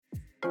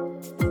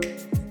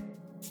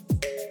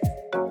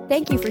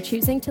Thank you for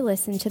choosing to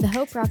listen to the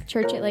Hope Rock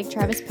Church at Lake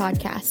Travis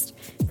podcast.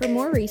 For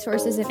more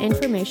resources and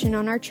information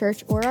on our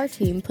church or our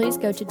team, please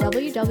go to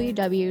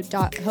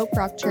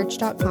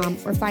www.hoperockchurch.com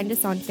or find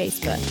us on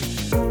Facebook.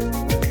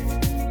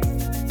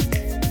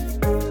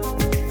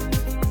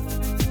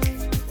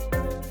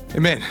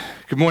 Amen.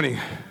 Good morning,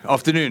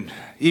 afternoon,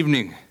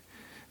 evening.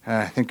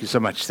 Thank you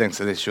so much.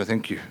 Thanks, Alessio.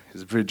 Thank you.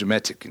 It's very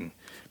dramatic in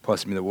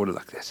passing me the water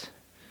like that.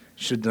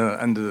 Should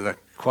under the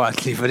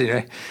quietly, but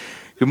anyway.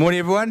 Good morning,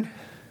 everyone.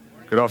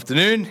 Good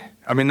afternoon.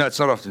 No, it's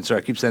not often.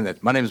 Sorry, I keep saying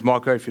that. My name is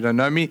Marco. If you don't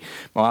know me,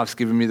 my wife's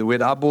giving me the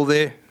weird eyeball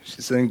there.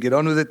 She's saying, get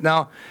on with it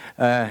now.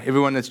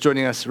 Everyone that's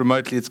joining us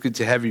remotely, it's good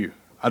to have you.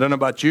 I don't know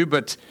about you,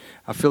 but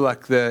I feel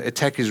like the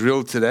attack is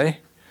real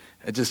today.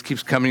 It just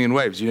keeps coming in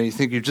waves. You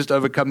think you've just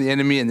overcome the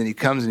enemy, and then he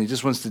comes and he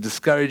just wants to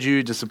discourage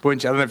you,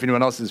 disappoint you. I don't know if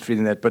anyone else is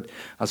feeling that, but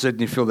I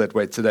certainly feel that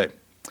way today.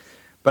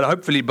 But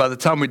hopefully by the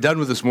time we're done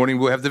with this morning,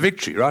 we'll have the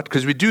victory, right?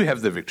 Because we do have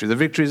the victory. The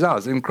victory is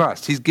ours in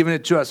Christ. He's given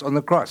it to us on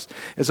the cross.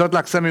 It's not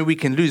like something we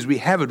can lose. We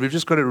have it. We've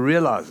just got to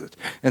realize it.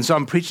 And so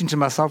I'm preaching to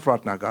myself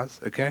right now, guys,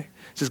 okay?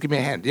 Just give me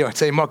a hand. Yeah,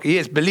 say, Mark,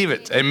 yes, believe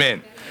it.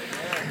 Amen.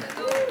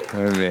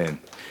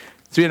 Amen.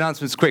 3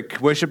 announcements quick.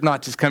 Worship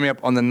night is coming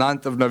up on the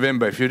 9th of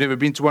November. If you've never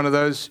been to one of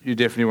those, you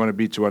definitely want to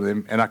be to one of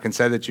them. And I can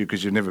say that to you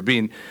because you've never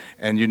been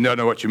and you don't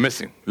know what you're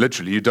missing.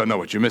 Literally, you don't know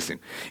what you're missing.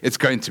 It's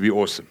going to be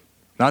awesome.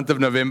 9th of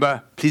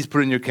November, please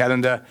put in your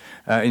calendar,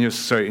 in your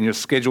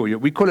schedule.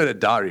 We call it a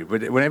diary.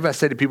 But whenever I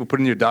say to people, put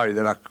in your diary,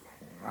 they're like,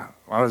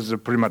 why is it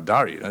put in my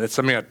diary? That's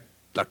something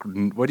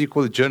what do you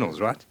call it?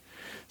 Journals, right?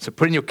 So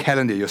put in your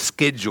calendar, your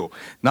schedule.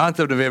 9th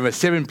of November,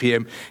 7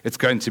 p.m. It's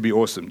going to be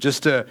awesome.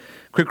 Just a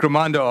quick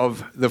reminder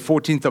of the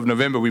 14th of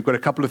November. We've got a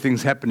couple of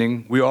things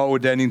happening. We are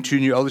ordaining 2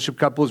 new eldership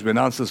couples. We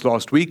announced this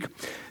last week.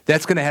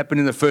 That's going to happen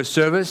in the first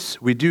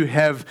service. We do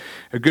have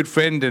a good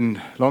friend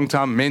and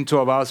long-time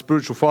mentor of our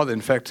spiritual father, in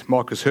fact,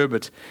 Marcus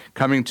Herbert,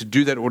 coming to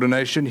do that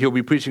ordination. He'll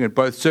be preaching at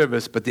both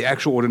services, but the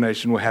actual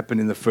ordination will happen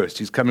in the first.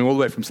 He's coming all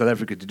the way from South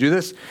Africa to do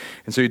this,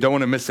 and so you don't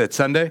want to miss that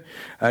Sunday.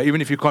 Even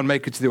if you can't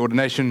make it to the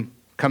ordination,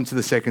 come to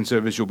the second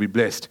service, you'll be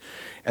blessed.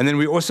 And then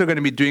we're also going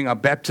to be doing our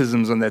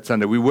baptisms on that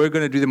Sunday. We were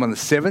going to do them on the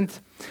 7th,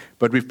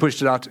 but we've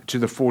pushed it out to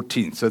the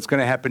 14th. So it's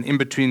going to happen in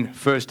between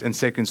first and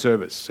second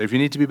service. So if you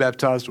need to be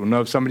baptized or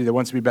know of somebody that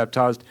wants to be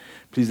baptized,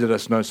 please let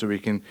us know so we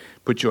can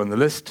put you on the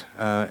list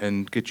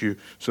and get you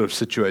sort of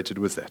situated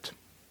with that.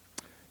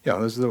 Yeah,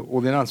 those are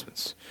all the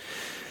announcements.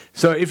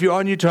 So if you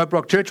are new to Hope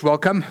Rock Church,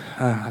 welcome.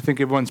 I think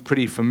everyone's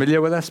pretty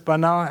familiar with us by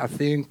now. I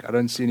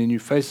don't see any new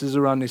faces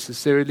around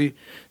necessarily.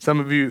 Some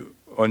of you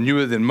are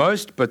newer than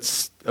most,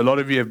 but a lot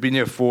of you have been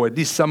here for at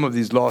least some of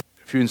these last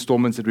few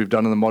installments that we've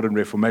done on the modern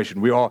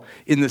Reformation. We are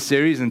in the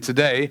series, and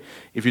today,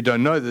 if you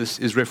don't know this,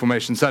 is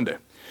Reformation Sunday.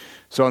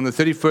 So on the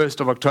 31st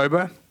of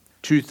October,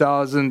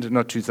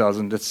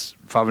 that's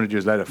 500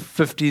 years later,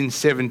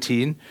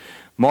 1517,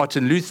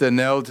 Martin Luther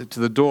nailed to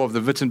the door of the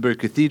Wittenberg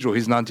Cathedral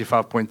his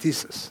 95-point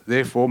thesis,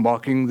 therefore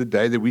marking the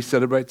day that we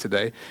celebrate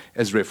today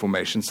as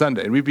Reformation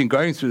Sunday. And we've been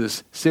going through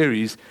this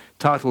series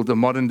titled The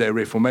Modern Day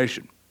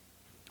Reformation.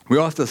 We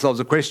asked ourselves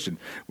a question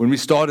when we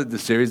started the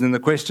series, and the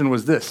question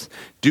was this: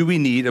 do we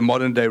need a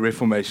modern-day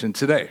Reformation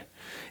today?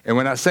 And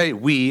when I say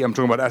we, I'm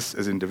talking about us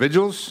as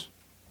individuals,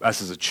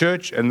 us as a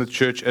church, and the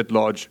church at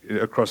large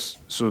across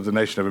sort of the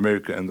nation of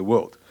America and the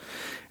world.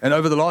 And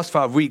over the last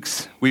 5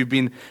 weeks, we've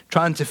been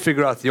trying to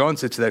figure out the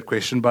answer to that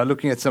question by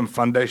looking at some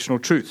foundational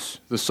truths,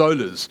 the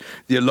Solas,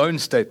 the alone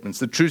statements,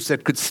 the truths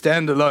that could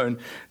stand alone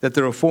that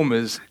the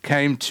Reformers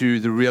came to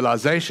the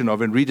realization of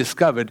and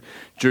rediscovered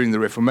during the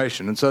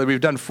Reformation. And so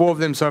we've done 4 of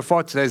them so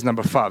far. Today's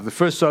number 5. The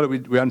first Sola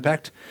we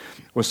unpacked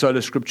was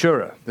Sola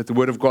Scriptura, that the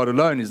Word of God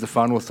alone is the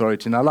final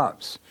authority in our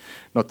lives.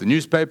 Not the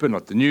newspaper,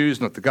 not the news,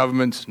 not the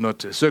government,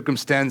 not a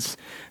circumstance,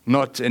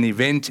 not an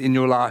event in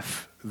your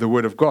life. The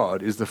Word of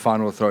God is the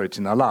final authority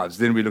in our lives.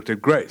 Then we looked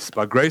at grace.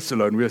 By grace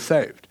alone, we are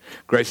saved.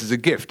 Grace is a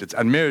gift. It's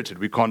unmerited.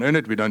 We can't earn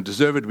it. We don't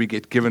deserve it. We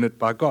get given it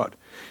by God.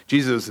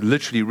 Jesus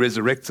literally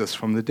resurrects us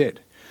from the dead.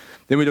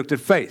 Then we looked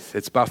at faith.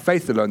 It's by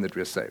faith alone that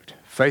we are saved.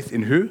 Faith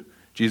in who?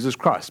 Jesus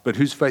Christ. But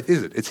whose faith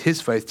is it? It's His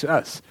faith to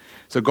us.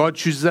 So God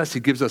chooses us. He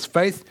gives us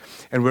faith,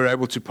 and we're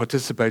able to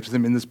participate with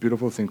Him in this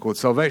beautiful thing called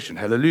salvation.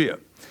 Hallelujah.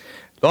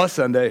 Last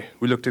Sunday,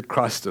 we looked at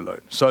Christ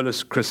alone.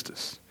 Solus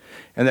Christus.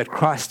 And that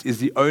Christ is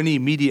the only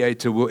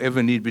mediator we'll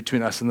ever need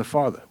between us and the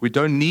Father. We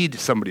don't need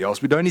somebody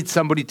else. We don't need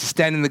somebody to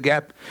stand in the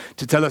gap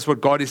to tell us what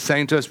God is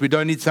saying to us. We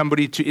don't need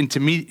somebody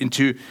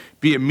to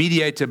be a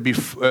mediator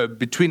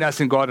between us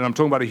and God. And I'm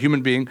talking about a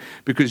human being,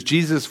 because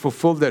Jesus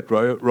fulfilled that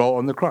role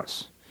on the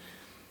cross.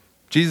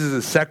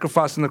 Jesus'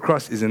 sacrifice on the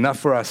cross is enough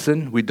for our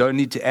sin. We don't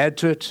need to add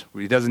to it.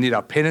 He doesn't need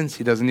our penance.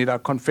 He doesn't need our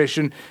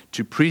confession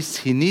to priests.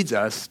 He needs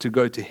us to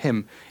go to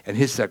Him, and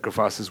His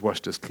sacrifice has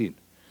washed us clean.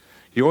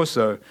 He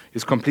also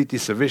is completely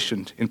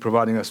sufficient in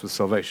providing us with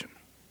salvation.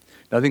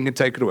 Nothing can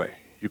take it away.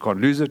 You can't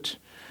lose it.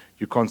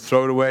 You can't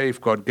throw it away. If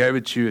God gave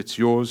it to you, it's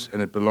yours,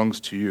 and it belongs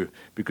to you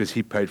because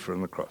He paid for it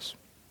on the cross.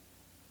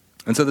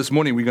 And so this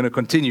morning we're going to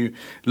continue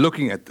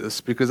looking at this,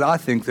 because I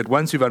think that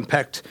once we've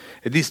unpacked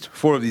at least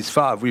 4 of these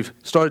 5, we've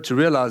started to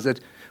realize that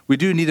we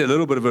do need a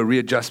little bit of a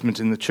readjustment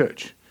in the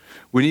church.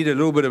 We need a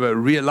little bit of a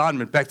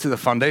realignment back to the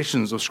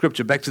foundations of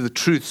Scripture, back to the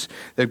truths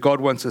that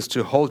God wants us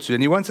to hold to.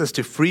 And He wants us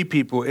to free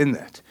people in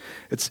that.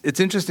 It's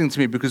interesting to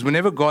me because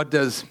whenever God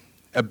does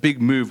a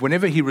big move,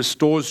 whenever He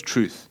restores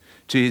truth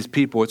to His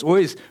people, it's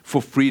always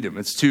for freedom.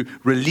 It's to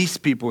release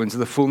people into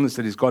the fullness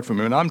that He's got from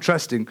Him. And I'm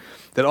trusting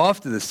that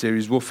after this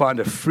series, we'll find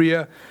a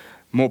freer,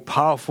 more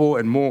powerful,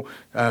 and more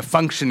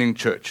functioning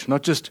church,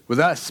 not just with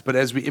us, but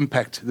as we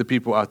impact the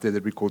people out there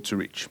that we're called to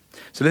reach.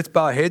 So let's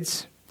bow our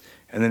heads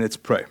and then let's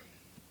pray.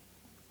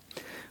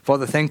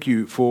 Father, thank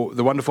you for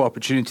the wonderful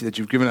opportunity that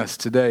you've given us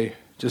today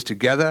just to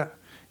gather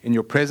in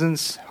your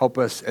presence. Help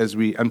us as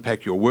we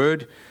unpack your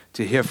word,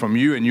 to hear from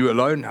you and you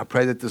alone. I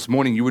pray that this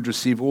morning you would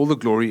receive all the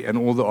glory and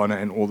all the honor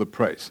and all the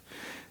praise.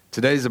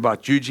 Today is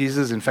about you,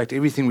 Jesus. In fact,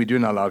 everything we do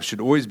in our lives should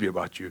always be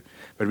about you.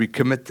 But we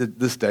commit to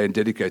this day and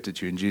dedicate it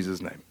to you in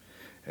Jesus' name.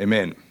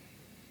 Amen.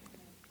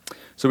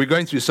 So we're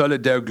going through Soli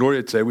Deo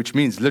Gloria today, which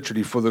means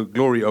literally for the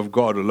glory of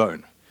God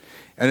alone.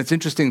 And it's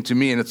interesting to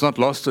me, and it's not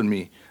lost on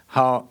me,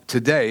 how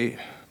today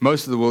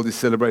most of the world is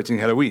celebrating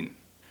Halloween.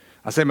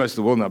 I say most of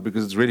the world now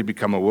because it's really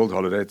become a world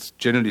holiday. It's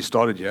generally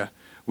started here.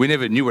 We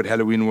never knew what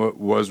Halloween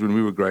was when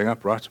we were growing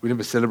up, right? We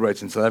never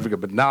celebrated in South Africa,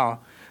 but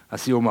now I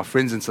see all my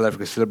friends in South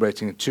Africa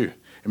celebrating it too.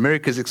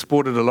 America's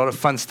exported a lot of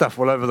fun stuff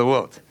all over the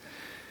world.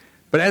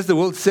 But as the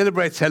world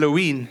celebrates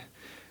Halloween,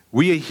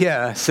 we are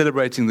here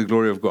celebrating the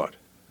glory of God.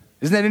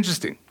 Isn't that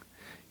interesting?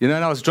 You know,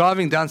 and I was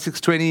driving down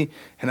 620,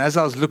 and as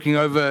I was looking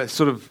over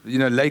sort of,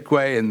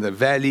 Lakeway and the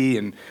valley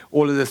and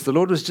all of this, the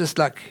Lord was just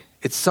like,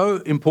 it's so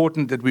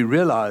important that we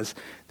realize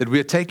that we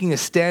are taking a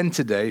stand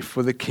today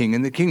for the King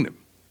and the kingdom.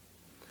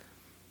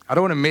 I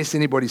don't want to mess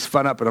anybody's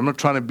fun up, and I'm not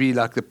trying to be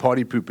like the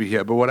party pooper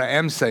here, but what I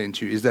am saying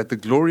to you is that the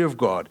glory of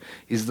God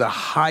is the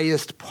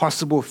highest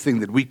possible thing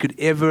that we could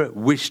ever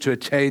wish to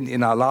attain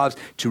in our lives,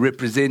 to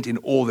represent in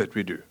all that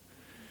we do.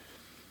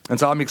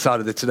 And so I'm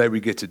excited that today we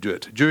get to do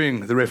it.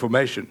 During the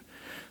Reformation,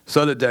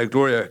 Soli Deo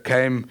Gloria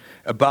came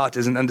about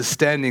as an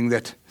understanding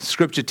that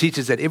Scripture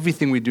teaches that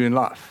everything we do in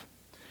life,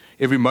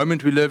 every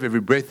moment we live,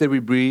 every breath that we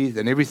breathe,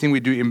 and everything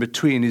we do in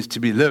between is to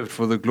be lived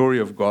for the glory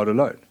of God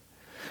alone.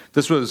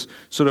 This was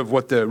sort of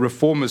what the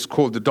Reformers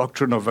called the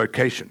doctrine of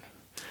vocation,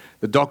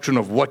 the doctrine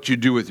of what you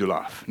do with your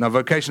life. Now,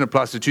 vocation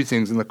applies to 2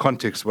 things in the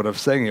context of what I'm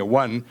saying here.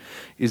 One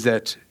is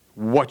that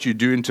what you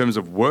do in terms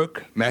of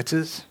work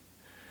matters,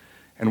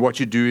 and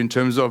what you do in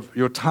terms of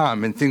your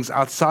time and things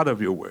outside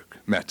of your work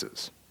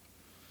matters.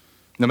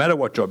 No matter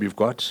what job you've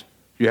got,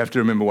 you have to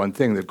remember one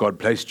thing, that God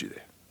placed you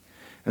there.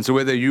 And so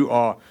whether you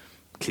are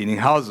cleaning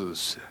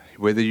houses,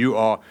 whether you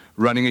are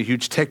running a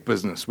huge tech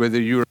business, whether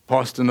you're a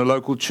pastor in a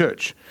local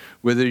church,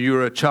 whether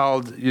you're a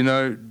child,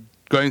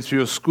 going through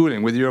your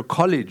schooling, whether you're a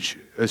college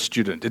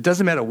student, it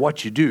doesn't matter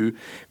what you do,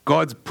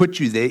 God's put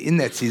you there in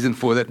that season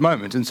for that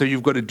moment. And so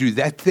you've got to do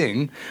that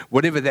thing,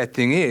 whatever that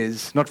thing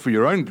is, not for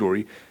your own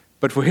glory,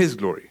 but for His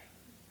glory.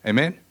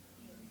 Amen?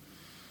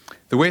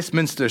 The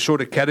Westminster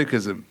Shorter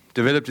Catechism,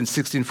 developed in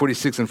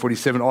 1646 and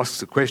 47,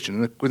 asks a question.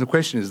 And the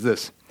question is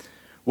this: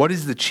 what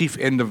is the chief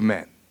end of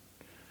man?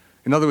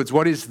 In other words,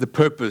 what is the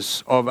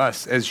purpose of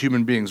us as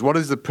human beings? What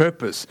is the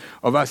purpose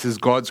of us as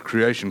God's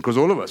creation? Because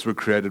all of us were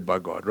created by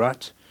God,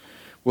 right?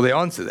 Well, they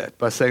answer that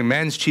by saying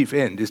man's chief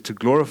end is to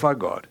glorify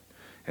God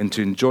and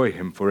to enjoy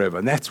Him forever.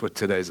 And that's what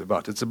today is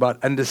about. It's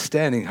about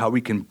understanding how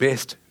we can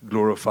best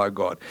glorify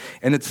God.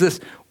 And it's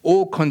this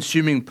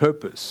all-consuming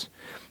purpose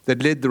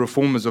that led the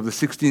reformers of the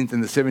 16th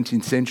and the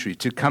 17th century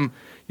to come,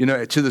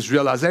 to this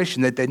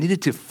realization that they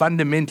needed to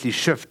fundamentally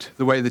shift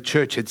the way the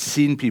church had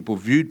seen people,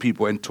 viewed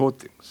people, and taught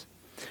things.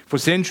 For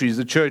centuries,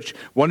 the church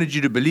wanted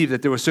you to believe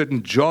that there were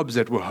certain jobs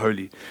that were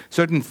holy,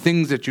 certain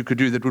things that you could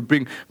do that would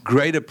bring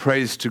greater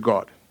praise to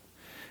God.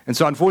 And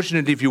so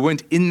unfortunately, if you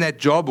weren't in that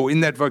job or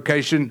in that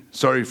vocation,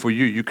 sorry for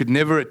you, you could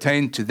never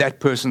attain to that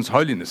person's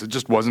holiness. It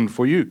just wasn't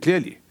for you,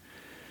 clearly.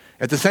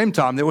 At the same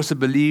time, they also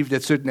believed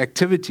that certain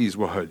activities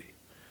were holy.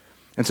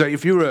 And so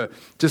if you were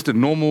just a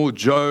normal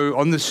Joe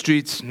on the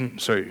streets,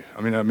 there's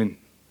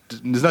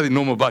nothing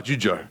normal about you,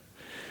 Joe.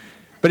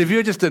 But if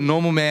you're just a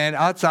normal man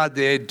outside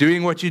there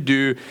doing what you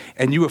do,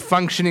 and you were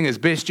functioning as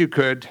best you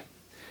could,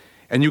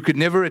 and you could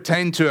never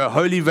attain to a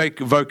holy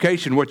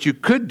vocation, what you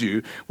could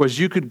do was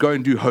you could go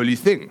and do holy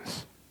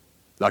things.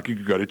 Like you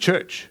could go to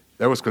church.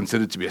 That was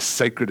considered to be a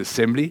sacred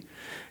assembly.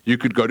 You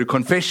could go to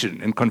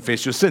confession and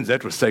confess your sins.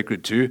 That was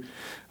sacred too.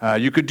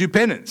 You could do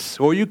penance,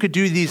 or you could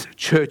do these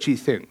churchy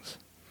things.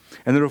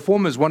 And the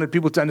reformers wanted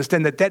people to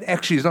understand that that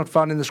actually is not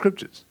found in the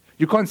Scriptures.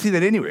 You can't see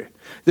that anywhere.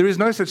 There is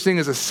no such thing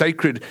as a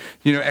sacred,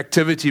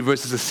 activity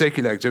versus a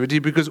secular activity,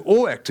 because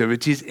all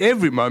activities,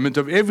 every moment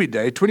of every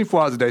day,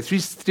 24 hours a day,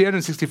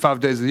 365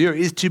 days a year,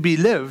 is to be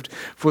lived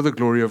for the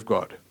glory of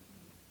God.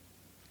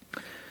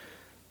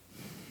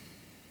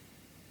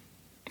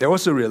 They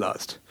also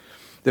realized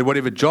that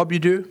whatever job you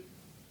do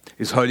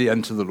is holy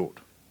unto the Lord.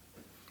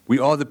 We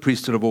are the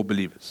priesthood of all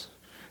believers.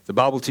 The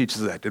Bible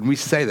teaches that, and we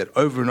say that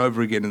over and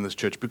over again in this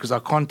church, because I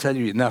can't tell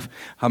you enough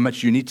how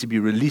much you need to be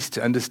released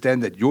to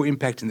understand that your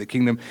impact in the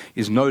kingdom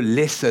is no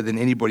lesser than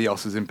anybody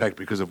else's impact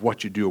because of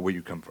what you do or where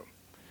you come from.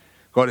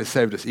 God has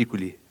saved us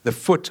equally. The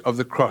foot of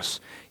the cross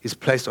is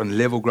placed on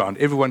level ground.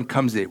 Everyone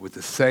comes there with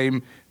the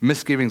same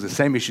misgivings, the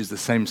same issues, the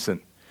same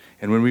sin.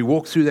 And when we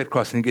walk through that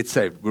cross and get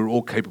saved, we're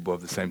all capable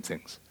of the same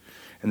things.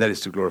 And that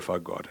is to glorify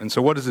God. And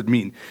so what does it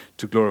mean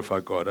to glorify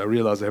God? I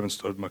realize I haven't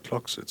started my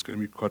clock, so it's going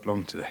to be quite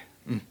long today.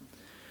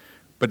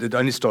 But it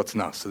only starts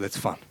now, so that's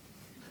fun.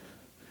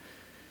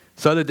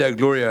 Soli Deo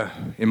Gloria,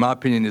 in my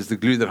opinion, is the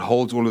glue that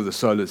holds all of the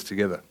solas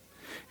together.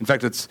 In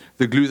fact, it's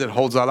the glue that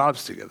holds our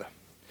lives together.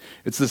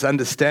 It's this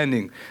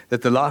understanding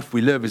that the life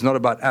we live is not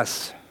about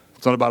us.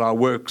 It's not about our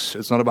works.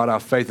 It's not about our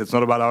faith. It's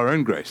not about our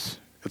own grace.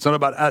 It's not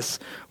about us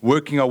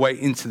working our way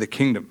into the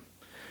kingdom.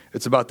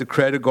 It's about the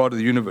Creator God of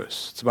the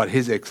universe. It's about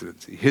His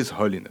excellency, His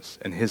holiness,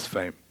 and His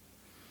fame.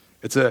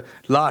 It's a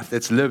life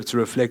that's lived to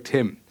reflect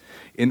Him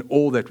in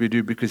all that we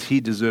do because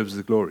He deserves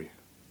the glory.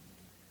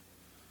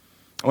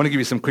 I want to give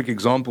you some quick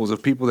examples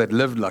of people that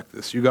lived like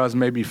this. You guys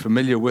may be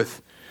familiar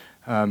with,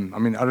 I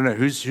don't know,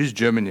 who's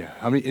German here?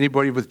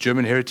 Anybody with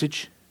German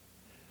heritage?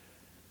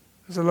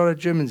 There's a lot of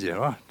Germans here,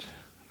 right?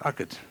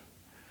 Like it.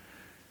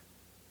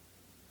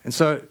 And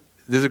so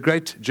there's a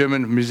great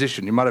German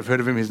musician. You might have heard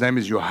of him. His name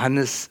is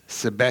Johannes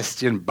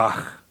Sebastian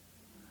Bach.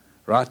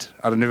 Right?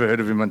 I've never heard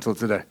of him until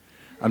today.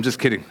 I'm just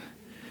kidding.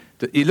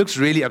 He looks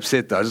really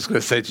upset, though. I was just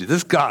going to say to you,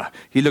 this guy,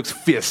 he looks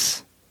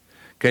fierce.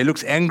 Okay, he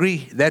looks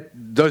angry.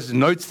 Those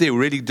notes there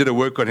really did a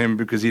work on him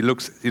because he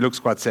looks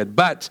quite sad.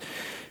 But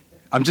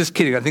I'm just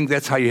kidding. I think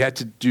that's how you had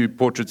to do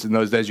portraits in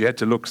those days. You had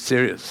to look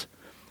serious.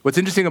 What's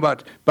interesting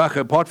about Bach,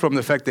 apart from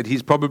the fact that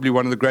he's probably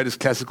one of the greatest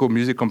classical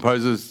music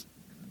composers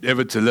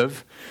ever to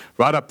live,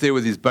 right up there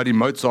with his buddy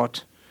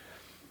Mozart,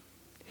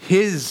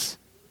 his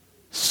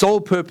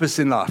sole purpose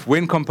in life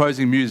when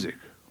composing music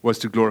was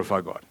to glorify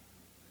God.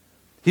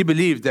 He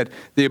believed that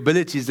the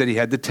abilities that he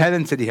had, the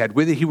talents that he had,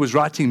 whether he was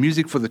writing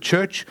music for the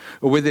church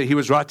or whether he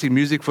was writing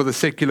music for the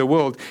secular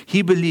world,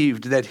 he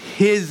believed that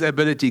his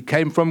ability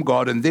came from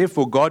God and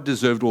therefore God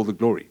deserved all the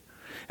glory.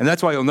 And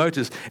that's why you'll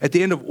notice at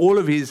the end of all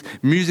of his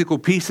musical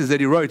pieces that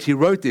he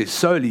wrote this,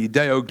 Soli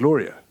Deo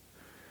Gloria.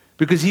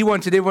 Because he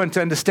wanted everyone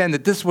to understand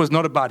that this was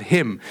not about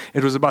him,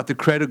 it was about the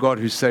Creator God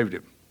who saved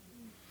him.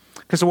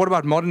 Okay, so what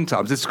about modern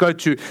times? Let's go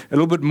to a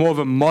little bit more of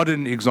a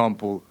modern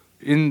example.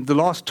 In the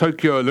last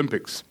Tokyo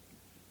Olympics,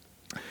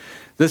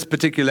 this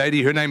particular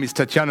lady, her name is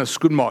Tatjana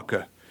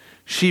Schoenmaker.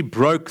 She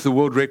broke the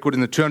world record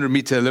in the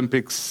 200-meter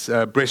Olympics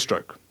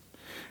breaststroke.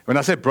 When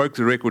I say broke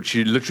the record,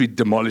 she literally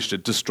demolished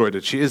it, destroyed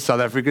it. She is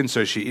South African,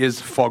 so she is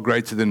far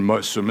greater than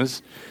most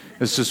swimmers.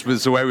 It's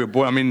the way we're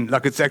born.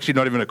 It's actually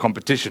not even a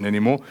competition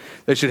anymore.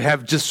 They should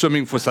have just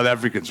swimming for South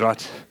Africans,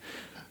 right?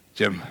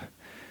 Jim.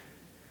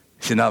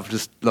 See, now I've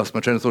just lost my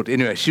train of thought.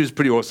 Anyway, she was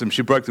pretty awesome.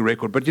 She broke the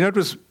record. But you know what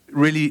was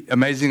really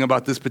amazing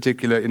about this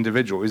particular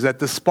individual is that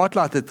the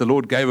spotlight that the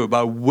Lord gave her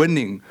by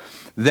winning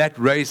that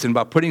race and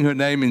by putting her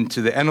name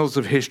into the annals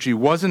of history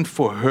wasn't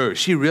for her.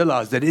 She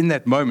realized that in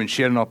that moment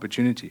she had an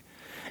opportunity.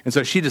 And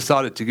so she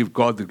decided to give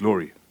God the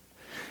glory.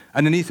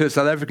 Underneath her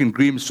South African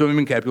green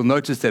swimming cap, you'll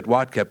notice that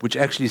white cap, which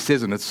actually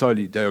says on it,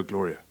 Soli Deo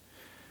Gloria.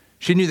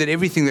 She knew that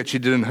everything that she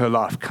did in her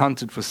life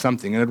counted for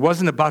something. And it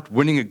wasn't about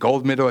winning a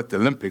gold medal at the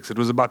Olympics. It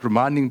was about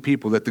reminding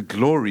people that the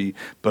glory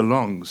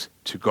belongs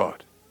to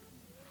God.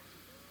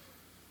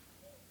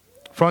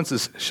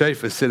 Francis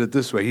Schaeffer said it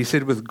this way. He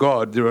said, with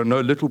God, there are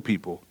no little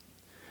people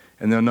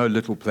and there are no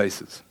little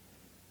places.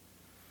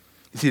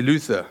 You see,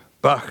 Luther,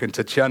 Bach, and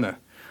Tatjana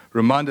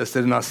remind us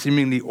that in our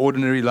seemingly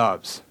ordinary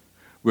lives,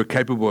 we're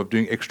capable of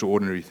doing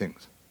extraordinary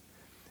things.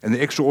 And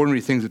the extraordinary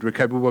things that we're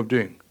capable of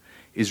doing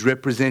is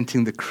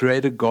representing the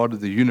Creator God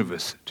of the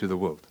universe to the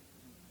world.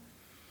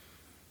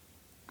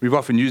 We've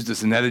often used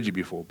this analogy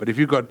before, but if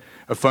you got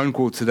a phone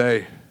call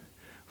today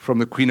from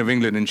the Queen of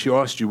England and she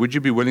asked you, would you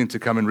be willing to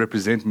come and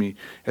represent me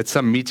at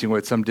some meeting or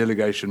at some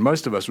delegation,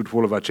 most of us would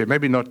fall off our chair.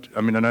 Maybe not,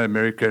 I know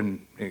America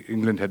and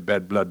England had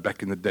bad blood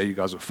back in the day, you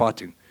guys were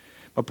fighting.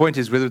 My point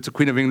is, whether it's a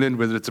Queen of England,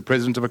 whether it's a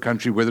president of a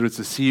country, whether it's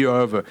a CEO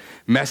of a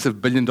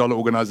massive billion-dollar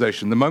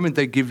organization, the moment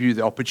they give you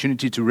the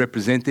opportunity to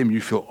represent them,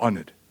 you feel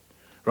honored,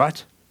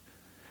 right?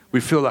 We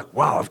feel like,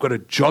 wow, I've got a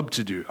job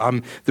to do.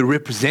 I'm the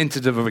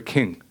representative of a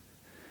king.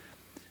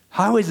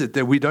 How is it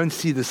that we don't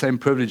see the same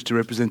privilege to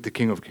represent the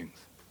King of Kings?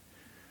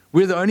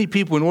 We're the only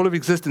people in all of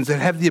existence that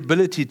have the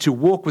ability to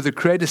walk with a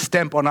Creator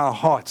stamp on our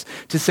hearts,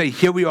 to say,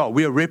 here we are,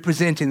 we are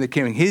representing the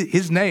King.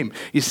 His name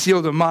is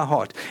sealed on my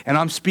heart, and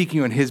I'm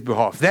speaking on His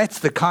behalf. That's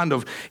the kind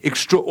of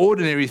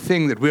extraordinary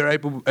thing that we're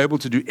able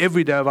to do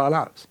every day of our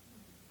lives.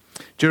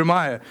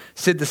 Jeremiah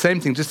said the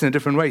same thing, just in a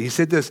different way. He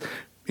said this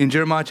in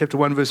Jeremiah chapter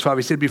 1, verse 5.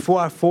 He said, before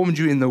I formed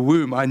you in the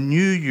womb, I knew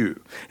you.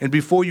 And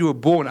before you were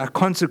born, I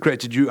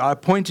consecrated you. I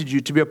appointed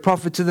you to be a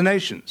prophet to the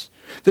nations.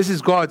 This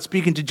is God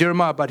speaking to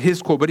Jeremiah about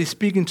His call, but He's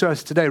speaking to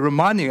us today,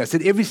 reminding us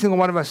that every single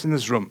one of us in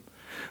this room,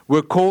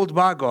 we're called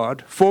by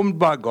God, formed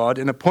by God,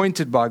 and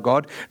appointed by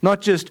God,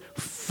 not just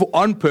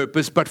on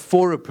purpose, but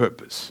for a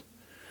purpose.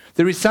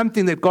 There is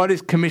something that God has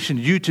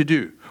commissioned you to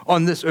do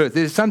on this earth.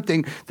 There's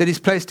something that He's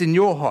placed in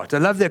your heart. I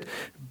love that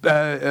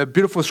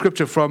beautiful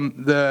scripture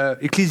from the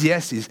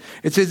Ecclesiastes.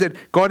 It says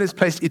that God has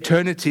placed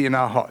eternity in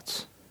our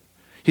hearts.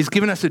 He's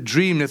given us a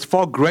dream that's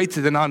far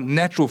greater than our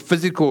natural,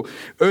 physical,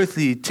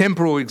 earthly,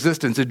 temporal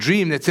existence. A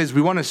dream that says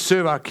we want to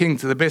serve our King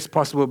to the best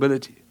possible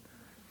ability.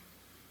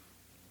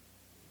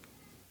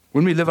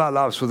 When we live our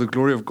lives for the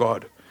glory of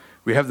God,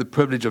 we have the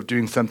privilege of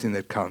doing something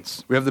that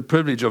counts. We have the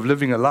privilege of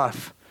living a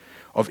life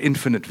of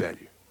infinite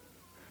value.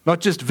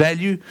 Not just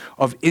value,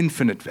 of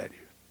infinite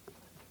value.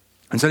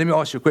 And so let me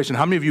ask you a question.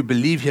 How many of you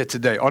believe here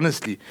today,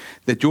 honestly,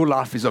 that your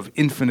life is of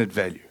infinite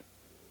value?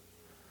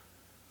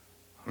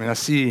 I mean, I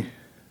see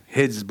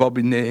heads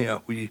bobbing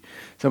there.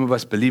 Some of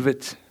us believe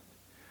it.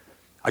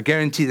 I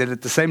guarantee that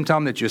at the same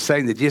time that you're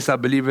saying that, yes, I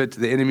believe it,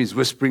 the enemy is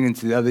whispering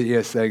into the other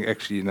ear saying,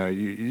 actually, no,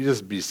 you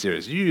just be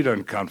serious. You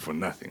don't count for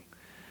nothing.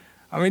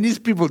 I mean, these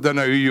people don't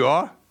know who you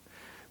are.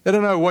 They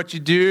don't know what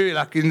you do,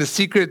 like in the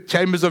secret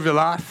chambers of your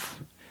life,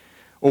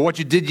 or what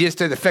you did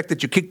yesterday, the fact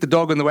that you kicked the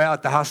dog on the way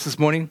out the house this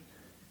morning,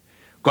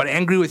 got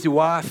angry with your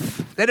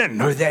wife. They don't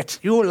know that.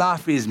 Your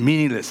life is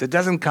meaningless. It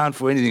doesn't count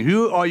for anything.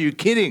 Who are you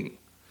kidding?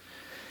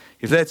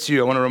 If that's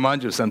you, I want to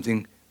remind you of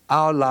something.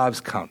 Our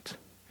lives count.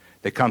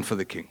 They count for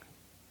the King.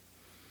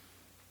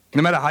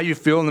 No matter how you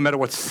feel, no matter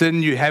what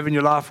sin you have in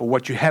your life or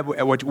what you have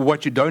or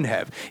what you don't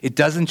have, it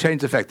doesn't change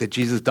the fact that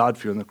Jesus died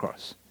for you on the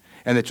cross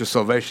and that your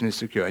salvation is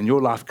secure and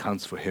your life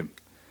counts for Him.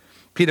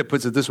 Peter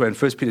puts it this way in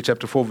 1 Peter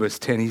chapter 4, verse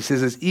 10. He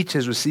says, as each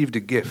has received a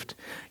gift,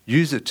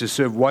 use it to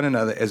serve one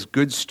another as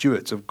good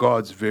stewards of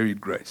God's varied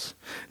grace.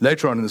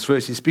 Later on in this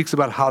verse, he speaks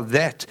about how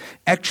that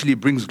actually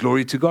brings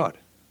glory to God.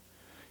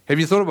 Have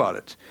you thought about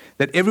it?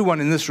 That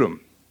everyone in this room,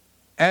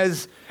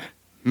 as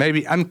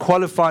maybe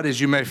unqualified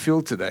as you may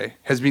feel today,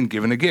 has been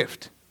given a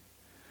gift.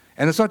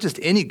 And it's not just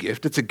any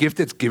gift, it's a gift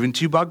that's given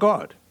to you by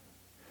God.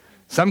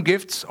 Some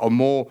gifts are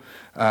more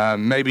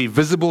maybe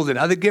visible than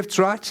other gifts,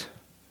 right?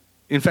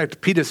 In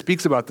fact, Peter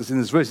speaks about this in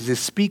this verse. He says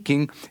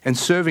speaking and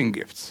serving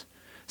gifts.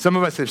 Some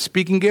of us have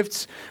speaking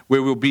gifts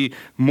where we'll be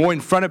more in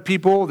front of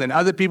people than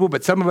other people,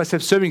 but some of us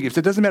have serving gifts.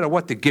 It doesn't matter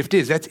what the gift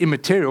is. That's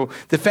immaterial.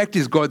 The fact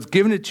is God's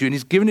given it to you, and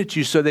He's given it to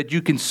you so that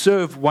you can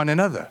serve one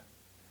another.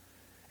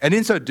 And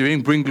in so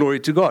doing, bring glory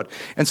to God.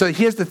 And so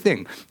here's the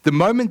thing. The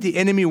moment the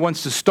enemy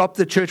wants to stop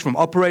the church from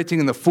operating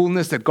in the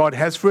fullness that God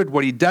has for it,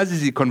 what he does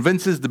is he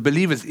convinces the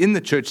believers in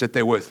the church that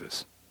they're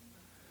worthless.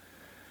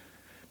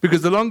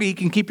 Because the longer he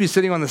can keep you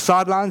sitting on the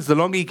sidelines, the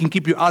longer he can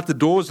keep you out the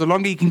doors, the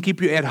longer he can keep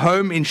you at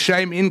home in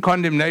shame, in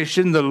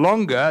condemnation, the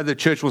longer the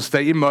church will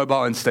stay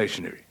immobile and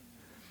stationary.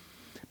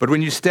 But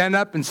when you stand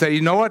up and say,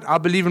 you know what, I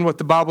believe in what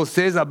the Bible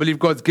says, I believe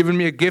God's given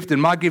me a gift, and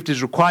my gift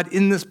is required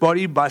in this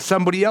body by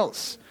somebody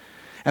else.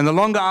 And the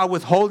longer I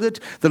withhold it,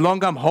 the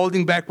longer I'm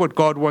holding back what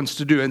God wants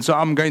to do. And so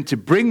I'm going to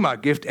bring my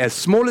gift, as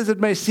small as it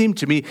may seem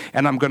to me,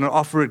 and I'm going to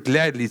offer it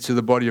gladly to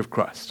the body of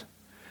Christ.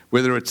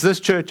 Whether it's this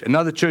church,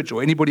 another church,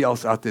 or anybody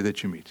else out there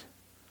that you meet.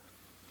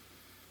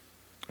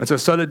 And so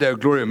Soli Deo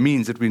Gloria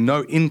means that we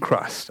know in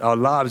Christ our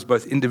lives,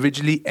 both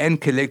individually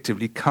and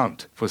collectively,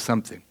 count for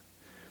something.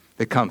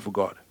 They count for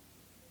God.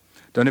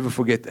 Don't ever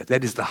forget that.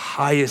 That is the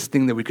highest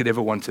thing that we could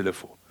ever want to live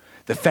for.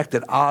 The fact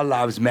that our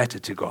lives matter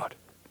to God.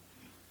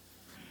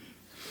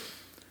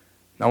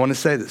 Now I want to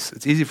say this.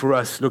 It's easy for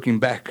us looking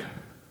back,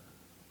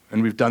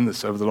 and we've done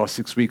this over the last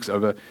 6 weeks,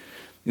 over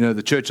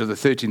the church of the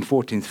 13th,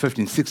 14th,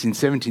 15th,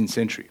 16th, 17th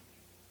century,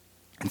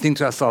 and think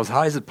to ourselves,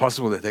 how is it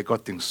possible that they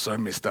got things so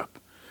messed up?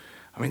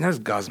 I mean, those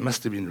guys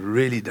must have been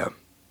really dumb.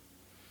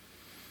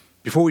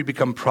 Before we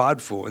become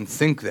prideful and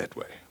think that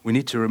way, we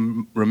need to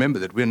remember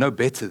that we're no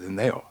better than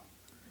they are,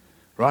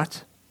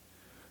 right?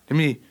 Let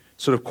me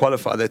sort of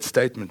qualify that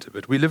statement a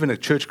bit. We live in a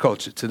church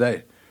culture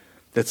today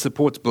that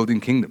supports building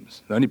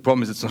kingdoms. The only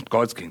problem is it's not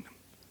God's kingdom.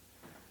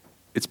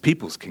 It's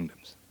people's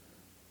kingdoms.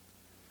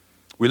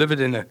 We live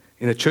in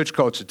a church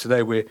culture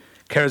today where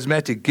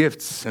charismatic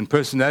gifts and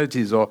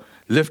personalities are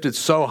lifted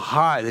so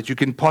high that you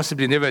can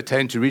possibly never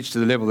attain to reach to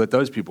the level that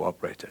those people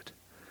operate at.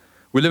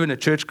 We live in a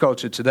church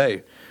culture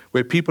today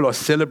where people are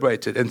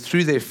celebrated, and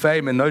through their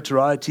fame and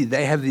notoriety,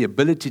 they have the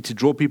ability to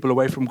draw people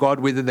away from God,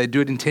 whether they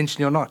do it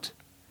intentionally or not.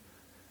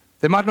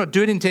 They might not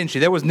do it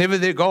intentionally. That was never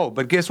their goal.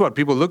 But guess what?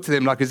 People look to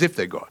them like as if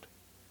they're God.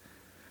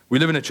 We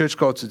live in a church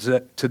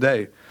culture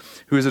today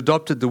who has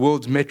adopted the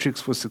world's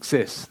metrics for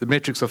success, the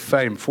metrics of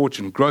fame,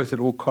 fortune, growth at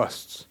all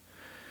costs.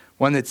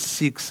 One that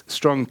seeks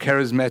strong,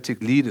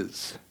 charismatic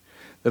leaders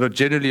that are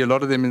generally, a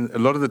lot of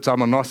the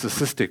time, are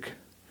narcissistic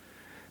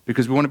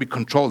because we want to be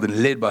controlled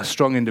and led by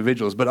strong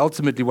individuals. But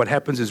ultimately what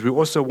happens is we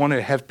also want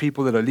to have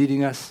people that are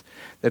leading us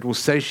that will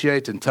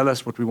satiate and tell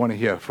us what we want to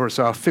hear,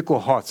 so our fickle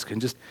hearts can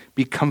just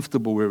be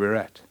comfortable where we're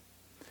at.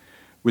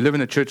 We live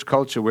in a church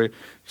culture where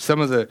some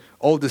of the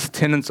oldest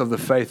tenets of the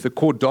faith, the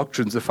core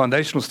doctrines, the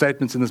foundational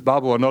statements in this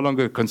Bible are no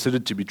longer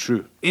considered to be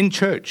true. In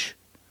church,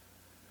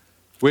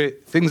 where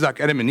things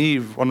like Adam and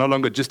Eve are no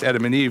longer just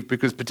Adam and Eve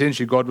because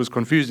potentially God was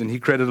confused and He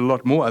created a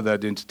lot more other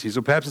identities.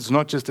 Or perhaps it's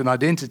not just an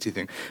identity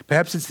thing.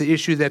 Perhaps it's the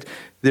issue that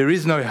there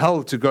is no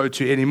hell to go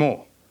to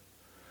anymore.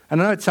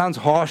 And I know it sounds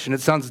harsh and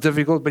it sounds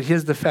difficult, but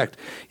here's the fact.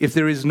 If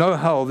there is no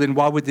hell, then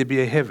why would there be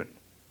a heaven?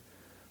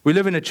 We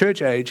live in a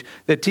church age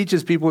that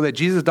teaches people that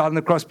Jesus died on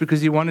the cross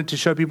because he wanted to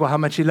show people how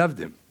much he loved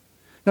them.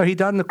 No, he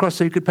died on the cross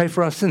so he could pay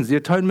for our sins. The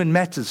atonement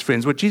matters,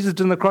 friends. What Jesus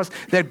did on the cross,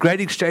 that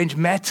great exchange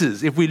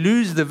matters. If we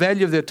lose the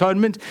value of the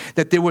atonement,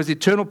 that there was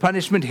eternal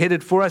punishment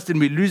headed for us, then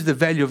we lose the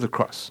value of the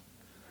cross.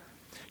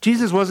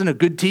 Jesus wasn't a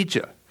good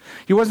teacher.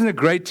 He wasn't a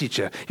great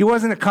teacher. He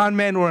wasn't a kind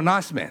man or a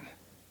nice man.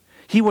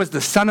 He was the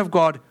Son of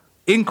God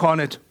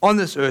incarnate on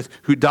this earth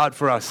who died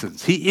for our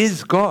sins. He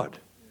is God.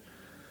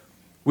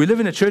 We live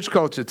in a church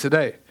culture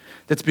today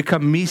that's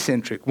become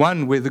me-centric,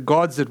 one where the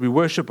gods that we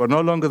worship are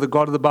no longer the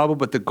God of the Bible,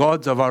 but the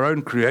gods of our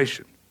own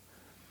creation,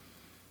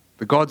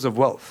 the gods of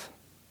wealth,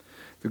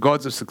 the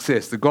gods of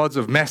success, the gods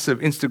of massive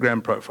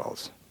Instagram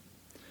profiles,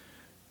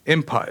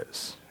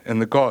 empires,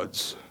 and the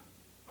gods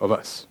of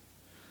us.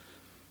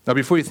 Now,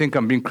 before you think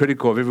I'm being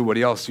critical of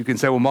everybody else, you can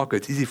say, well, Marco,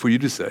 it's easy for you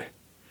to say.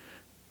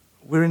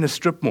 We're in a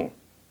strip mall,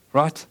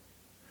 right?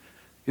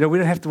 You know, we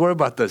don't have to worry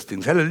about those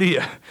things.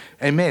 Hallelujah.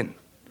 Amen.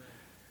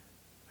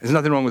 There's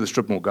nothing wrong with a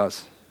strip mall,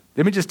 guys.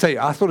 Let me just tell you,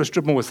 I thought a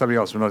strip mall was something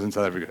else when I was in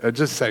South Africa.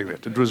 Just saying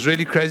that. It was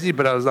really crazy,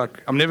 but I was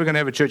like, I'm never going to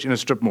have a church in a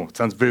strip mall. It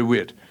sounds very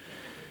weird.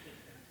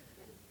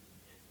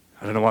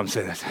 I don't know why I'm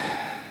saying that.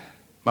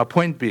 My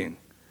point being,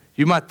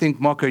 you might think,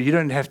 Marco, you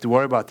don't have to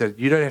worry about that.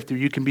 You don't have to,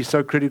 you can be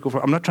so critical.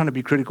 I'm not trying to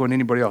be critical on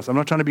anybody else. I'm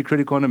not trying to be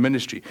critical on a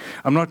ministry.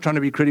 I'm not trying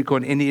to be critical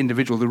on any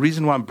individual. The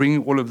reason why I'm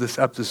bringing all of this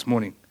up this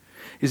morning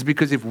is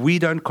because if we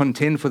don't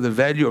contend for the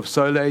value of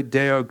Soli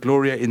Deo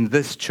Gloria in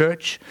this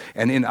church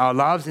and in our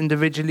lives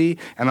individually,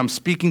 and I'm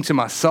speaking to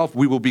myself,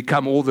 we will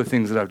become all the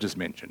things that I've just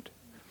mentioned.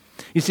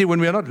 You see,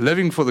 when we are not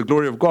living for the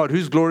glory of God,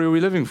 whose glory are we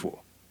living for?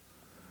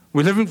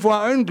 We're living for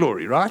our own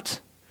glory, right?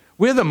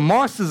 We're the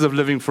masters of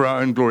living for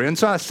our own glory. And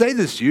so I say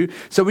this to you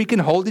so we can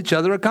hold each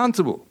other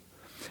accountable.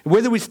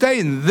 Whether we stay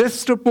in this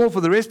strip mall for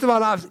the rest of our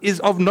lives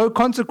is of no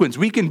consequence.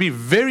 We can be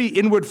very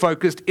inward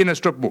focused in a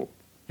strip mall.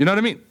 You know what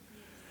I mean?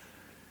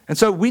 And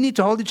so we need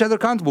to hold each other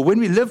accountable. When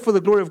we live for the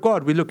glory of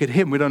God, we look at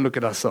him, we don't look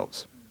at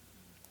ourselves.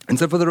 And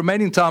so for the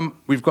remaining time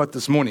we've got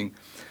this morning,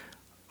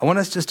 I want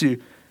us just to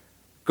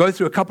go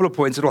through a couple of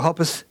points that will help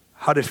us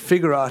how to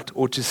figure out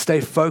or to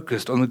stay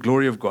focused on the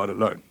glory of God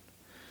alone.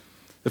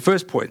 The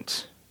first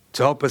point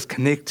to help us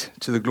connect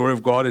to the glory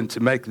of God and to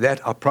make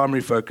that our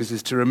primary focus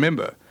is to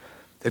remember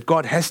that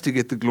God has to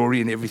get the glory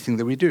in everything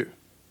that we do.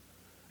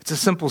 It's a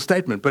simple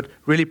statement, but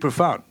really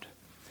profound.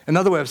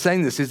 Another way of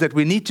saying this is that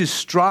we need to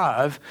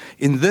strive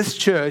in this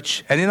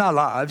church and in our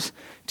lives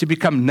to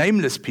become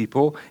nameless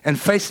people and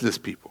faceless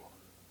people,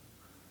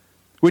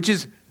 which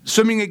is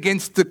swimming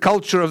against the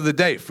culture of the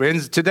day,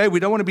 friends. Today, we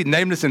don't want to be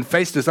nameless and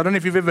faceless. I don't know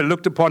if you've ever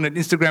looked upon an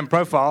Instagram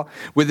profile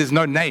where there's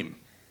no name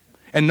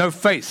and no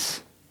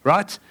face,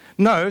 right?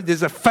 No,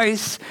 there's a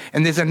face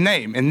and there's a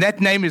name, and that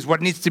name is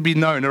what needs to be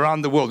known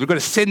around the world. We've got to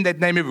send that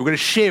name everywhere. We've got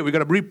to share, we've got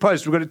to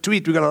repost, we've got to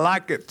tweet, we've got to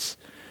like it,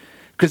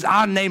 because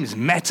our names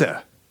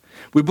matter.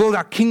 We build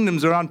our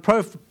kingdoms around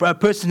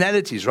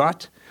personalities,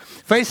 right?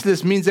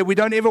 Faceless means that we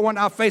don't ever want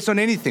our face on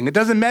anything. It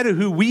doesn't matter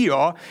who we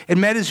are, it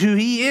matters who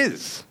he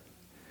is.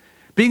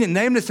 Being a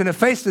nameless and a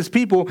faceless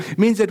people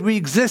means that we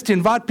exist to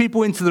invite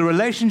people into the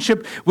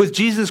relationship with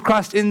Jesus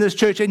Christ in this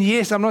church. And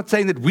yes, I'm not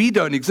saying that we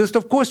don't exist.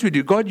 Of course we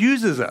do. God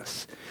uses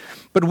us.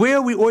 But where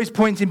are we always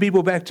pointing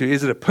people back to?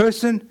 Is it a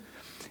person?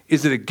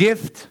 Is it a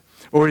gift?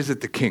 Or is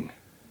it the king?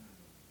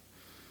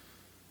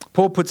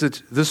 Paul puts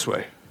it this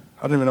way.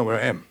 I don't even know where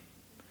I am.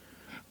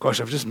 Gosh,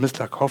 I've just missed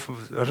like half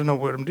of it. I don't know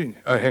what I'm doing.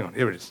 Oh, hang on.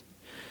 Here it is.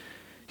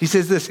 He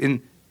says this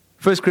in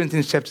 1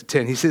 Corinthians chapter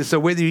 10. He says, so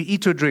whether you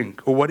eat or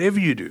drink or whatever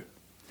you do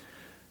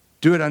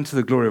it unto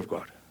the glory of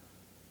God.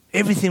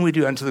 Everything we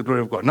do unto the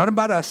glory of God. Not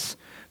about us.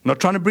 Not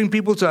trying to bring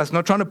people to us.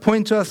 Not trying to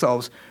point to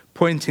ourselves.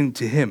 Pointing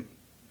to him.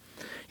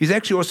 He's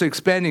actually also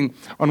expanding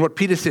on what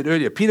Peter said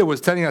earlier. Peter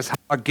was telling us how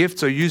our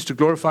gifts are used to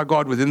glorify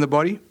God within the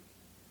body.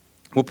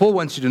 Well, Paul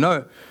wants you to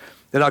know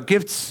that our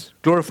gifts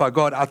glorify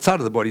God outside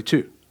of the body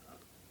too.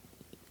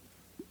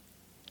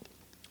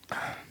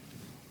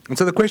 And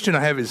so the question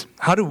I have is,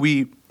 how do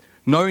we,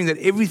 knowing that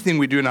everything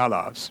we do in our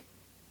lives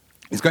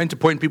is going to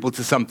point people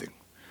to something?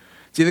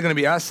 It's either going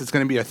to be us, it's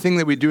going to be a thing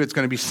that we do, it's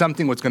going to be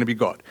something, or it's going to be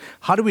God.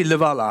 How do we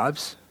live our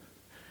lives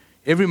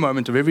every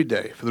moment of every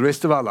day for the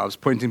rest of our lives,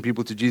 pointing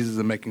people to Jesus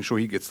and making sure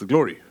he gets the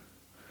glory?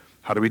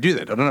 How do we do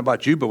that? I don't know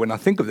about you, but when I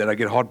think of that, I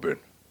get heartburn.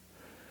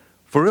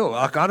 For real,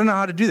 I don't know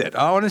how to do that.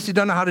 I honestly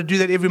don't know how to do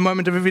that every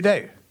moment of every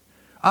day.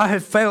 I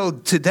have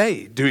failed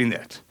today doing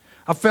that.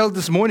 I failed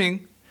this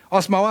morning.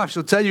 Ask my wife,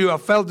 she'll tell you I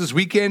failed this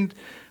weekend.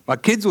 My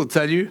kids will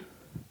tell you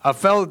I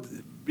failed,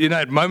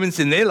 at moments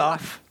in their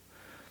life.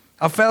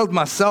 I failed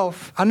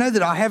myself. I know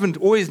that I haven't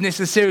always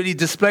necessarily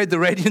displayed the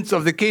radiance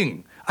of the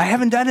King. I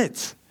haven't done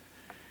it.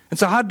 And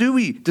so how do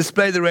we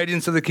display the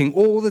radiance of the King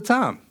all the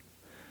time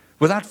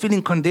without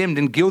feeling condemned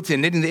and guilty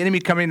and letting the enemy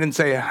come in and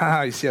say,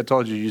 you see, I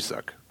told you, you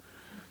suck.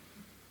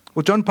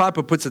 Well, John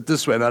Piper puts it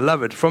this way, and I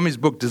love it. From his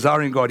book,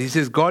 Desiring God, he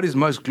says, God is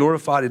most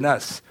glorified in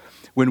us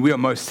when we are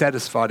most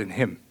satisfied in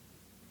him.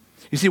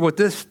 You see, what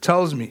this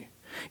tells me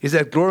is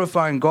that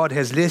glorifying God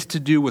has less to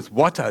do with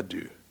what I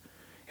do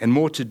and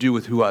more to do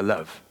with who I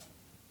love.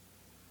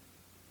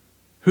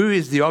 Who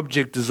is the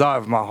object desire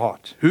of my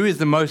heart? Who is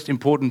the most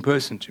important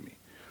person to me?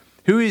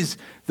 Who is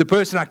the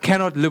person I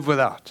cannot live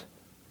without?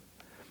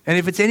 And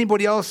if it's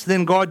anybody else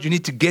than God, you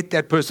need to get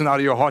that person out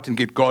of your heart and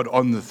get God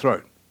on the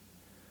throne.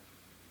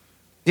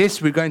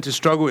 Yes, we're going to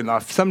struggle in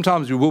life.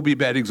 Sometimes we will be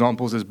bad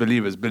examples as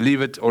believers.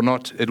 Believe it or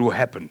not, it will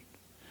happen.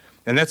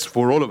 And that's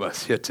for all of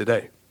us here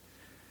today.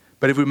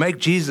 But if we make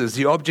Jesus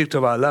the object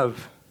of our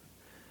love,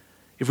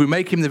 if we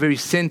make him the very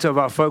center of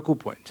our focal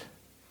point,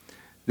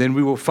 then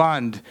we will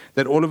find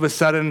that all of a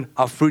sudden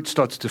our fruit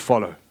starts to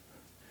follow.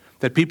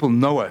 That people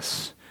know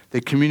us.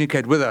 They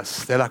communicate with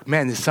us. They're like,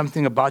 man, there's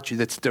something about you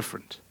that's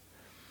different.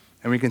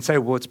 And we can say,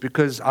 well, it's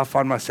because I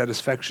find my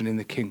satisfaction in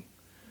the King.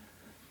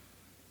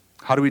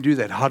 How do we do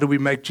that? How do we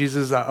make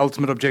Jesus our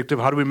ultimate objective?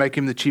 How do we make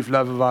him the chief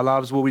love of our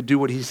lives? Well, we do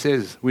what he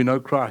says. We know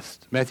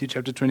Christ. Matthew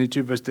chapter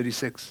 22, verse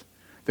 36.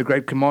 The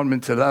great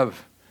commandment to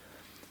love.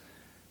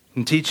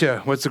 And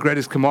teacher, what's the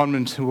greatest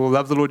commandment? Well,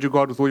 love the Lord your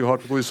God with all your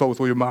heart, with all your soul, with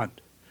all your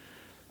mind.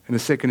 And the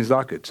second is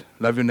like it.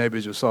 Love your neighbor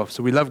as yourself.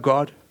 So we love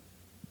God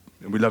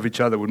and we love each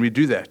other. When we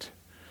do that,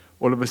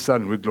 all of a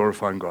sudden we're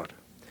glorifying God.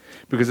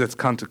 Because that's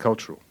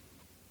countercultural.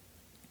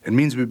 It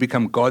means we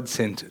become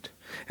God-centered.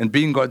 And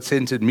being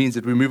God-centered means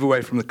that we move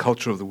away from the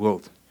culture of the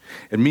world.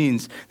 It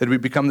means that we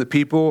become the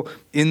people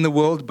in the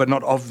world, but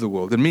not of the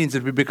world. It means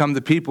that we become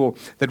the people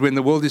that when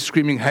the world is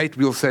screaming hate,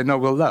 we'll say, no,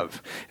 we'll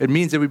love. It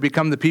means that we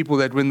become the people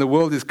that when the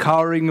world is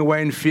cowering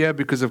away in fear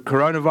because of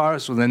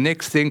coronavirus or the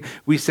next thing,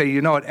 we say,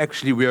 you know what,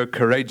 actually we are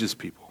courageous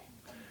people.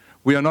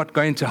 We are not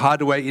going to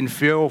hide away in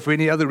fear or for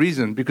any other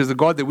reason because the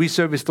God that we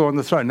serve is still on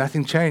the throne.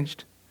 Nothing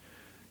changed.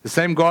 The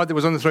same God that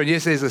was on the throne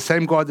yesterday is the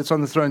same God that's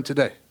on the throne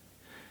today.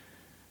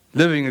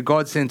 Living a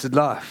God-centered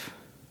life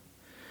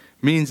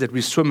means that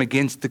we swim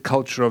against the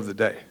culture of the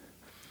day.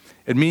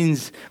 It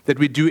means that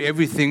we do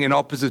everything in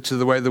opposite to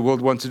the way the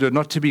world wants to do it,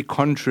 not to be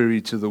contrary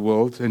to the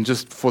world and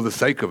just for the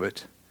sake of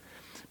it,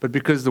 but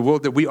because the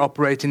world that we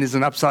operate in is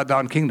an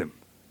upside-down kingdom.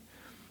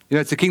 You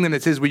know, it's a kingdom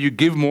that says where you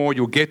give more,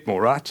 you'll get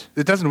more, right?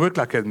 It doesn't work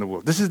like that in the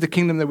world. This is the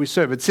kingdom that we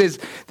serve. It says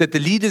that the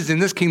leaders in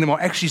this kingdom are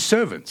actually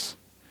servants.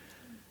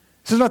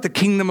 This is not the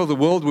kingdom of the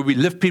world where we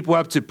lift people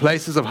up to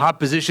places of high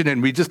position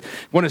and we just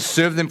want to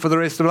serve them for the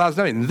rest of their lives.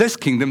 No, in this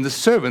kingdom, the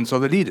servants are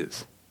the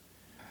leaders.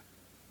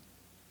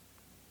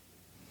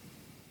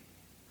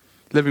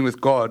 Living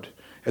with God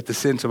at the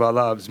center of our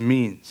lives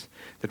means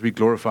that we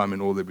glorify him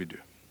in all that we do.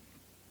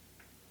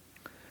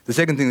 The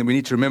second thing that we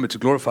need to remember to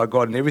glorify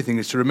God in everything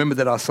is to remember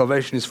that our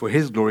salvation is for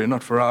his glory and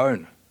not for our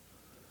own.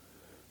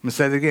 I'm going to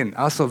say that again.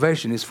 Our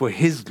salvation is for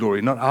his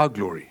glory, not our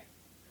glory.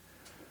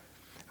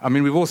 I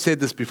mean, we've all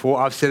said this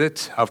before. I've said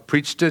it. I've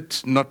preached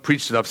it. Not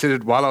preached it. I've said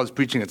it while I was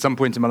preaching at some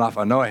point in my life.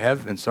 I know I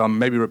have, and so I'm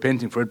maybe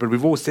repenting for it. But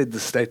we've all said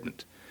this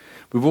statement.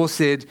 We've all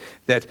said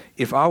that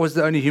if I was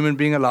the only human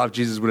being alive,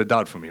 Jesus would have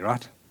died for me,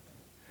 right?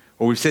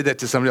 Or we've said that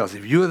to somebody else.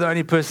 If you were the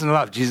only person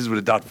alive, Jesus would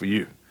have died for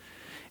you.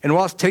 And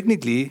whilst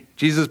technically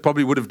Jesus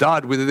probably would have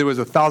died whether there was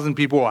 1,000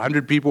 people or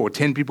 100 people or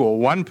 10 people or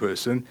one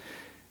person,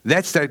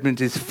 that statement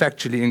is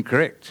factually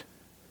incorrect.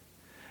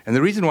 And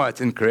the reason why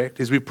it's incorrect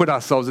is we put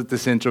ourselves at the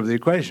center of the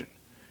equation.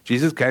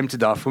 Jesus came to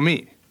die for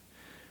me.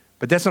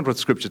 But that's not what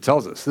Scripture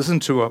tells us. Listen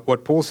to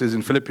what Paul says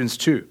in Philippians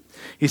 2.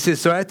 He says,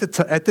 so at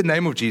the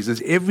name of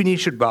Jesus, every knee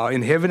should bow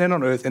in heaven and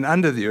on earth and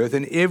under the earth,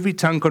 and every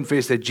tongue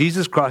confess that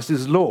Jesus Christ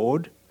is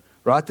Lord.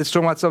 Right? That's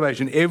talking about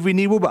salvation. Every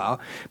knee will bow.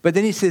 But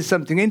then he says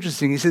something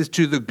interesting. He says,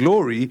 to the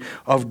glory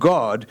of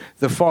God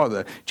the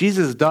Father.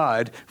 Jesus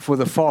died for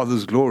the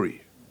Father's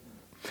glory.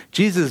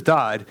 Jesus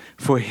died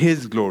for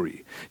his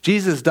glory.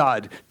 Jesus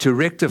died to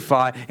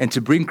rectify and to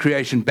bring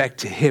creation back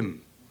to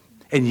him.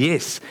 And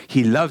yes,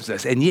 he loves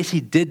us. And yes, he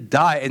did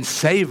die and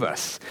save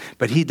us.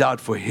 But he died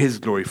for his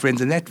glory,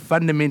 friends. And that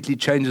fundamentally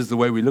changes the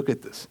way we look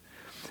at this.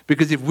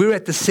 Because if we're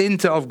at the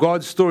center of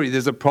God's story,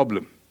 there's a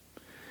problem.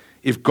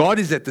 If God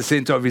is at the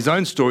center of his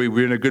own story,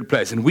 we're in a good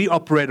place. And we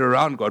operate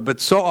around God.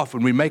 But so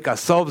often we make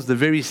ourselves the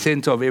very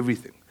center of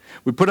everything.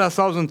 We put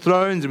ourselves on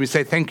thrones and we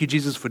say, thank you,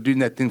 Jesus, for doing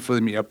that thing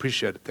for me. I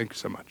appreciate it. Thank you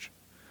so much.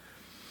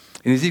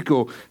 In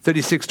Ezekiel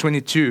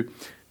 36:22,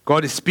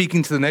 God is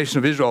speaking to the nation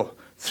of Israel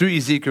through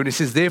Ezekiel, and he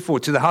says, therefore,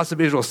 to the house of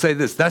Israel, say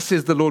this, thus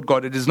says the Lord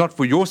God, it is not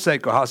for your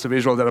sake, O house of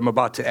Israel, that I'm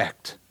about to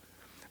act.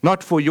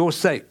 Not for your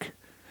sake,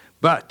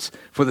 but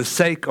for the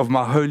sake of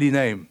my holy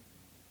name.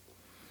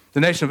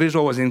 The nation of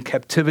Israel was in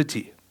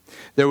captivity.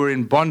 They were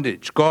in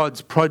bondage.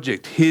 God's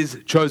project, his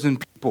chosen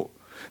people.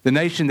 The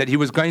nation that he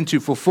was going to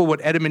fulfill what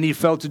Adam and Eve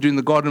failed to do in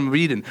the Garden of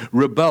Eden,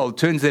 rebelled,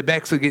 turned their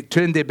backs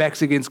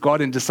against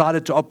God and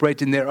decided to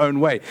operate in their own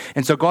way.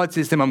 And so God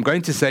says to them, I'm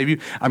going to save you.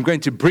 I'm going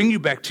to bring you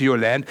back to your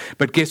land.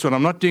 But guess what?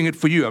 I'm not doing it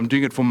for you. I'm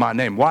doing it for my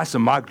name. Why? So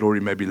my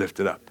glory may be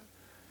lifted up.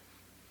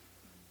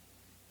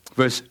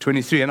 Verse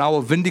 23, and I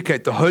will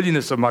vindicate the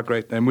holiness of my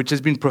great name, which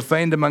has been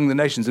profaned among the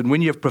nations. And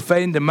when you have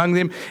profaned among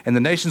them, and the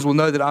nations will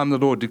know that I am the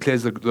Lord,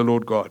 declares the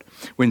Lord God.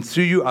 When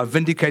through you I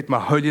vindicate my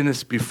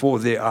holiness before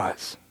their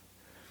eyes.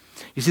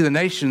 You see, the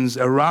nations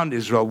around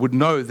Israel would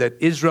know that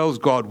Israel's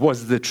God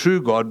was the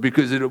true God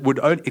because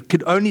it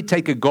could only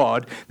take a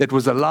God that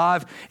was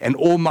alive and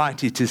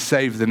almighty to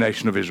save the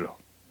nation of Israel.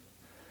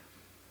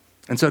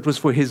 And so it was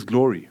for his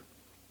glory.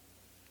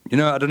 I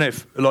don't know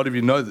if a lot of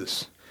you know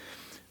this,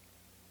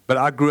 but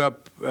I grew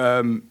up,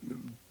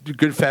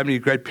 good family,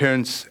 great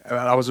parents.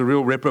 I was a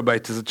real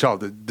reprobate as a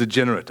child, a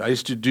degenerate. I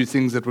used to do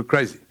things that were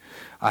crazy.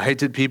 I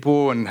hated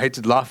people and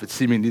hated life.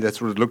 Seemingly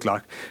that's what it looked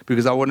like,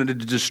 because I wanted to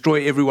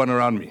destroy everyone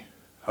around me.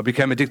 I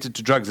became addicted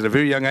to drugs at a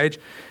very young age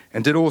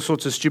and did all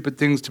sorts of stupid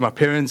things to my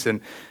parents and,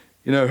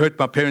 hurt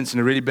my parents in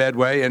a really bad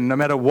way. And no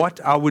matter what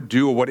I would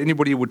do or what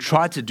anybody would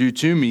try to do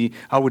to me,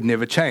 I would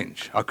never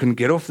change. I couldn't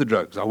get off the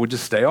drugs. I would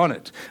just stay on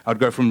it. I'd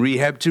go from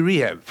rehab to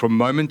rehab, from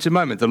moment to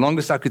moment. The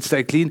longest I could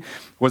stay clean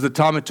was the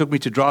time it took me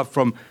to drive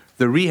from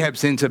the rehab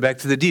center back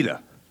to the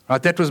dealer.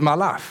 Right? That was my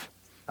life.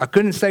 I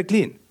couldn't stay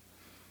clean.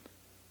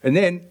 And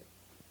then,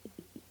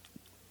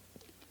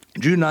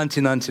 June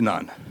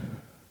 1999,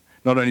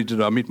 not only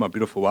did I meet my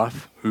beautiful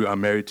wife, who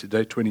I'm married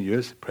today, 20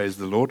 years, praise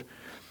the Lord,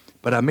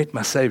 but I met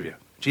my Savior,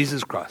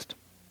 Jesus Christ.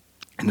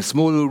 In a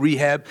small little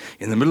rehab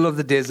in the middle of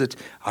the desert,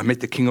 I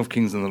met the King of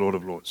Kings and the Lord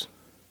of Lords.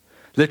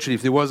 Literally,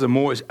 if there was a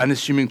more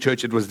unassuming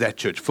church, it was that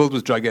church, filled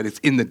with drug addicts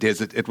in the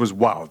desert. It was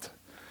wild.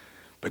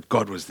 But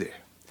God was there.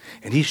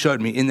 And he showed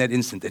me in that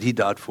instant that he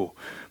died for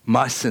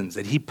my sins,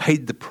 that he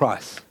paid the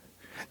price,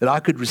 that I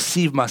could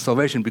receive my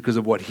salvation because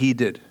of what he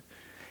did.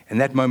 And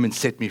that moment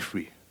set me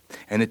free.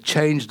 And it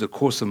changed the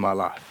course of my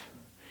life.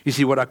 You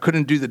see, what I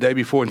couldn't do the day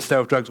before and stay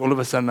off drugs, all of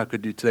a sudden I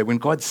could do today. When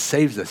God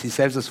saves us, he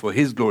saves us for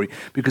his glory.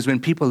 Because when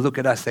people look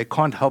at us, they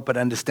can't help but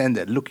understand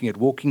that, looking at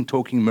walking,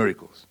 talking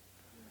miracles.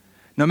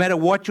 No matter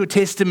what your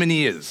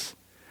testimony is.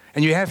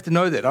 And you have to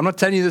know that. I'm not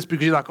telling you this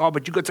because you're like, oh,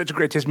 but you've got such a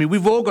great testimony.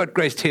 We've all got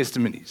great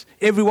testimonies.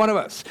 Every one of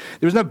us.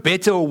 There's no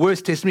better or worse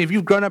testimony. If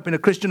you've grown up in a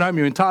Christian home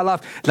your entire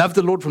life, loved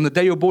the Lord from the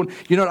day you're born,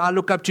 I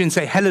look up to you and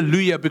say,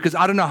 hallelujah, because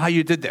I don't know how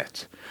you did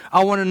that.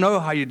 I want to know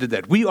how you did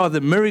that. We are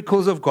the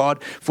miracles of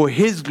God for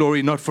his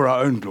glory, not for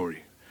our own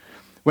glory.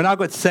 When I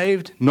got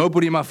saved,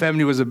 nobody in my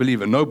family was a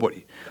believer.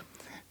 Nobody.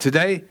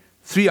 Today,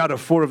 3 out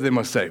of 4 of them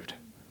are saved.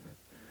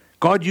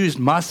 God used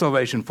my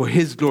salvation for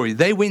his glory.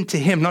 They went to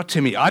him, not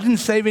to me. I didn't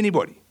save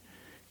anybody.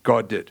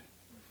 God did.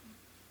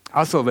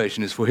 Our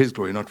salvation is for his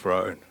glory, not for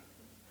our own.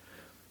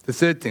 The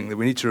third thing that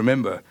we need to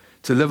remember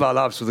to live our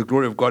lives for the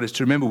glory of God is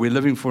to remember we're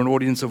living for an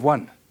audience of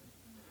one.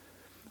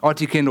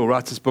 R.T. Kendall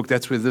writes this book.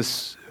 That's where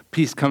this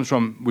piece comes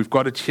from. We've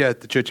got it here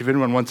at the church. If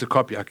anyone wants a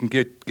copy, I can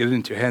get it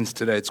into your hands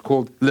today. It's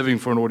called Living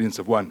for an Audience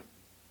of One.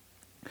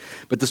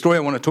 But the story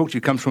I want to talk to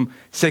you comes from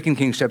 2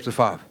 Kings chapter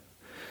 5.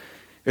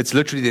 It's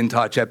literally the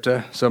entire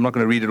chapter, so I'm not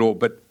going to read it all.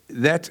 But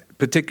that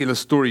particular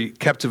story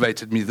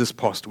captivated me this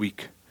past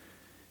week.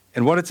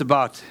 And what it's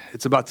about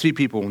 3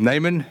 people.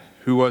 Naaman,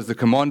 who was the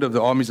commander of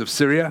the armies of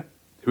Syria,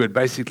 who had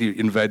basically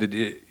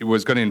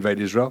was going to invade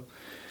Israel.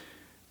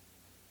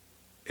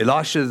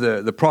 Elisha,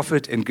 the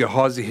prophet, and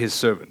Gehazi, his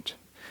servant.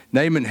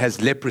 Naaman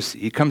has leprosy.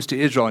 He comes to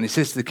Israel and he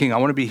says to the king, I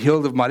want to be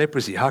healed of my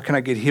leprosy. How can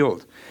I get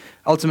healed?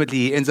 Ultimately,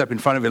 he ends up in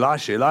front of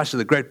Elisha. Elisha,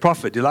 the great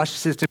prophet. Elisha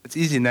says to him, it's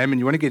easy, Naaman.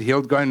 You want to get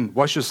healed? Go and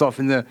wash yourself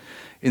in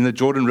the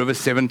Jordan River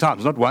 7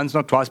 times. Not once,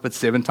 not twice, but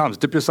 7 times.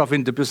 Dip yourself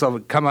in,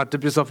 come out,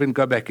 dip yourself in,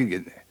 go back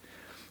again there.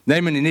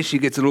 Naaman initially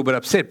gets a little bit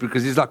upset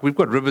because he's like, we've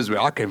got rivers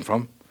where I came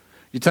from.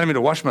 You tell me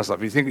to wash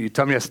myself. You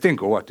tell me I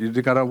stink or what? You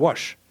think I don't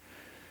wash?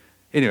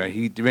 Anyway,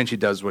 he eventually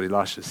does what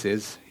Elisha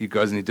says. He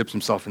goes and he dips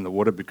himself in the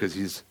water because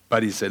his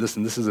buddies say,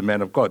 listen, this is a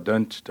man of God.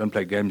 Don't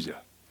play games here.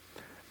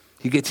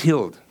 He gets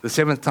healed the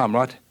 7th time,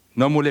 right?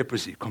 No more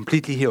leprosy.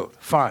 Completely healed.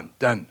 Fine.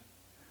 Done.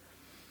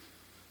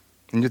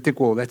 And you think,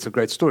 well, that's a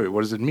great story.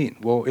 What does it mean?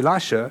 Well,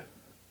 Elisha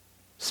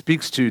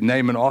speaks to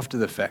Naaman after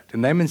the fact.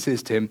 And Naaman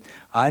says to him,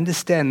 I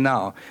understand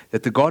now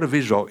that the God of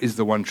Israel is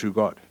the one true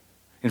God.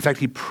 In fact,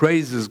 he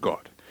praises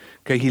God.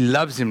 Okay, he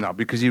loves him now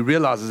because he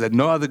realizes that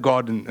no other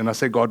God, and I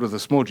say God with a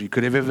small g,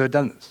 could have ever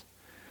done this.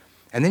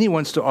 And then he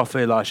wants to offer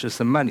Elisha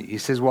some money. He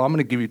says, well, I'm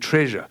going to give you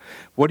treasure.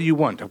 What do you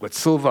want? I've got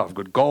silver, I've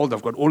got gold,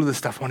 I've got all of this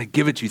stuff. I want to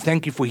give it to you.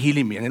 Thank you for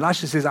healing me. And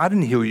Elisha says, I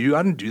didn't heal you.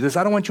 I didn't do this.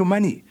 I don't want your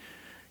money. You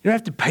don't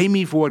have to pay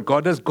me for what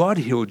God does. God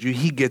healed you.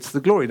 He gets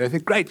the glory. And I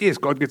think, great, yes,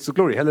 God gets the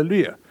glory.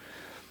 Hallelujah.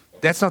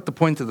 That's not the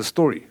point of the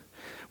story.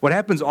 What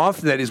happens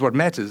after that is what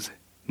matters.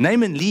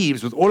 Naaman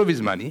leaves with all of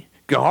his money.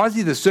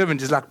 Gehazi, the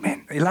servant, is like,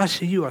 man,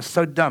 Elisha, you are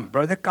so dumb,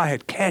 bro. That guy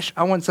had cash.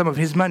 I want some of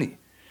his money.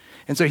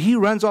 And so he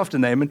runs after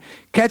Naaman,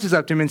 catches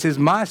up to him and says,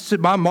 my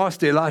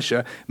master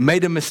Elisha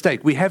made a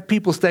mistake. We have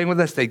people staying with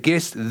us. They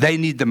guess they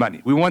need the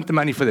money. We want the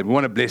money for them. We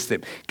want to bless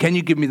them. Can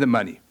you give me the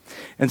money?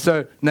 And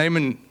so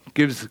Naaman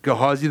gives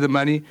Gehazi the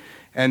money,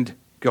 and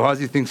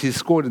Gehazi thinks he's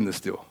scored in this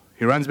deal.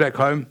 He runs back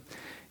home,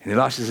 and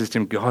Elisha says to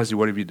him, Gehazi,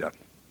 what have you done?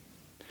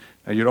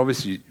 Now, you'd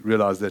obviously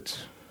realize that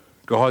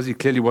Gehazi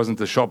clearly wasn't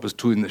the sharpest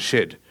tool in the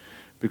shed,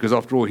 because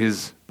after all,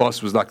 his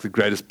boss was like the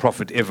greatest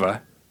prophet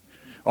ever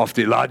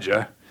after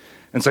Elijah.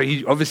 And so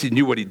he obviously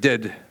knew what he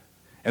did.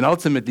 And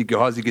ultimately,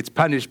 Gehazi gets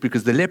punished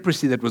because the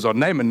leprosy that was on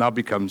Naaman now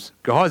becomes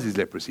Gehazi's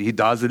leprosy. He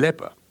dies a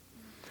leper.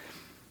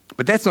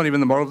 But that's not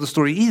even the moral of the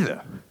story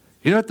either.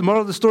 You know what the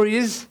moral of the story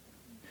is?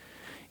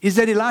 Is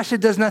that Elisha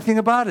does nothing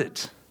about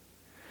it.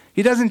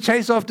 He doesn't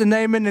chase after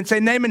Naaman and say,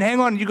 Naaman, hang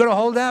on, you got to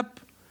hold up.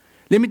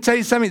 Let me tell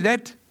you something,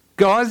 that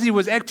Gehazi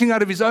was acting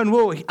out of his own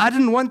will. I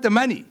didn't want the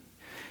money.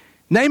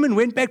 Naaman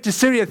went back to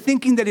Syria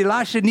thinking that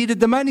Elisha needed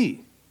the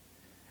money.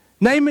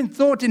 Naaman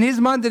thought in his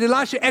mind that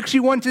Elisha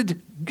actually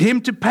wanted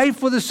him to pay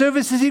for the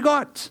services he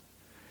got.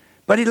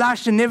 But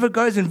Elisha never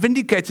goes and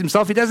vindicates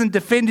himself. He doesn't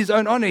defend his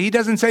own honor. He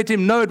doesn't say to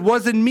him, no, it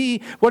wasn't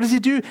me. What does he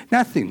do?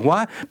 Nothing.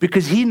 Why?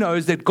 Because he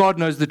knows that God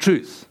knows the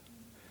truth.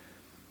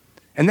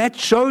 And that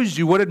shows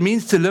you what it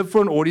means to live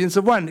for an audience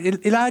of one.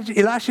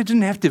 Elisha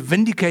didn't have to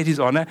vindicate his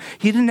honor.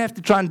 He didn't have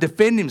to try and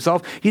defend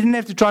himself. He didn't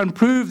have to try and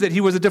prove that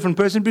he was a different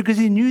person because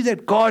he knew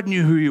that God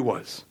knew who he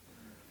was.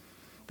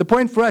 The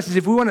point for us is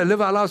if we want to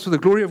live our lives for the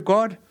glory of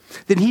God,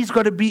 then he's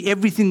got to be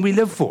everything we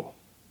live for.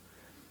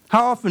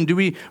 How often do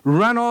we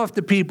run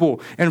after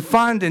people and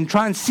find and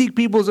try and seek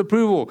people's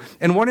approval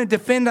and want to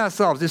defend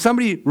ourselves? If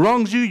somebody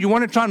wrongs you, you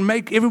want to try and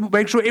make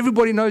sure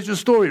everybody knows your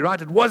story,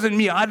 right? It wasn't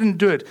me. I didn't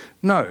do it.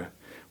 No.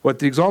 What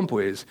the example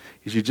is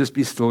you just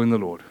be still in the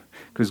Lord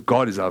because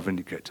God is our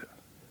vindicator.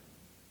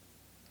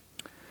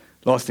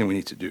 Last thing we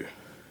need to do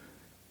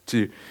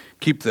to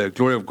keep the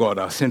glory of God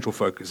our central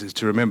focus is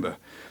to remember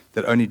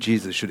that only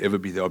Jesus should ever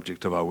be the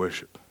object of our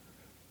worship.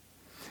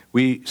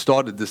 We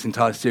started this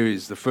entire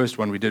series, the first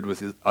one we did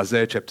with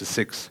Isaiah chapter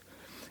 6.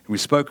 And we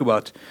spoke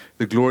about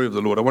the glory of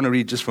the Lord. I want to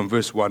read just from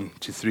verse 1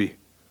 to 3.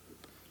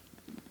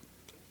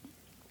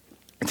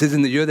 It says,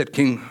 in the year that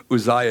King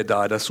Uzziah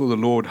died, I saw the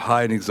Lord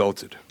high and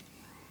exalted,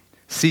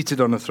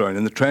 seated on a throne,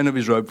 and the train of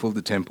his robe filled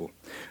the temple.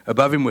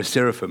 Above him were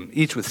seraphim,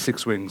 each with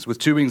 6 wings. With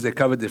 2 wings they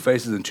covered their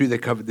faces, and 2 they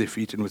covered their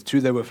feet, and with 2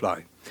 they were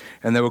flying.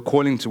 And they were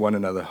calling to one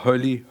another,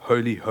 Holy,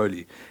 holy,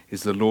 holy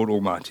is the Lord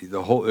Almighty.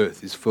 The whole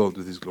earth is filled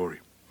with his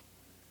glory.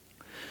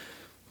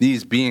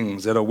 These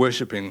beings that are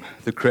worshipping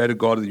the creator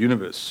God of the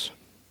universe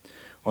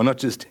are not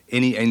just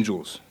any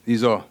angels.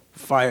 These are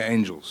fire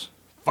angels.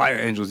 Fire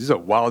angels. These are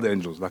wild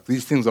angels. Like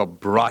these things are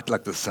bright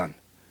like the sun.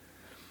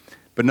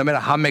 But no matter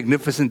how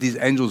magnificent these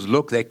angels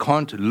look, they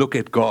can't look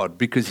at God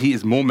because he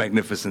is more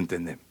magnificent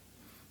than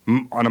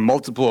them on a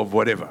multiple of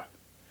whatever.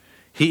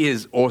 He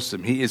is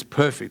awesome. He is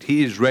perfect.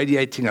 He is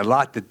radiating a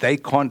light that they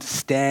can't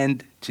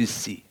stand to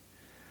see.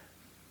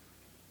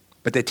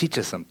 But they teach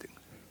us something.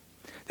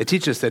 They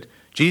teach us that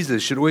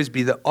Jesus should always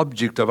be the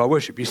object of our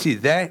worship. You see,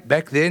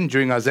 back then,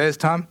 during Isaiah's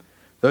time,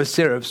 those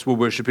seraphs were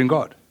worshiping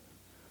God.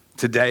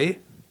 Today,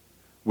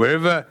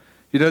 wherever,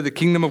 the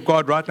kingdom of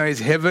God right now is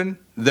heaven,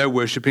 they're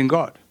worshiping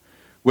God.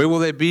 Where will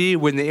they be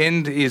when the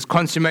end is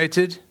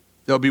consummated?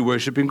 They'll be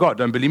worshiping God.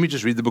 Don't believe me?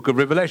 Just read the book of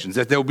Revelations.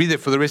 That they'll be there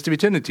for the rest of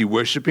eternity,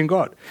 worshiping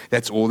God.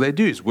 That's all they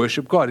do is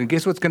worship God. And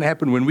guess what's going to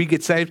happen when we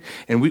get saved,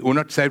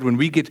 when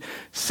we get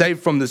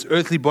saved from this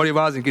earthly body of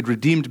ours and get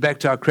redeemed back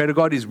to our Creator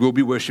God, is we'll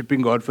be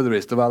worshiping God for the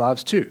rest of our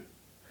lives too.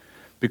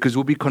 Because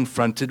we'll be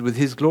confronted with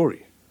his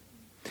glory.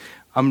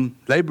 I'm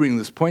laboring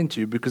this point to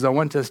you because I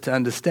want us to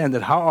understand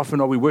that how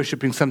often are we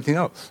worshiping something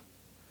else?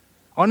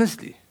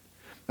 Honestly.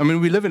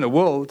 We live in a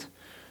world.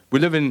 We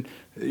live in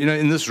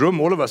this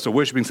room, all of us are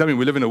worshiping something.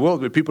 We live in a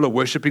world where people are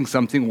worshiping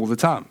something all the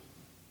time.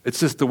 It's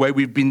just the way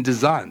we've been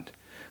designed.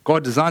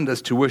 God designed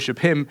us to worship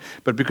him,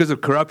 but because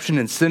of corruption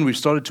and sin, we've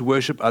started to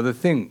worship other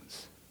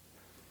things.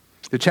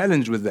 The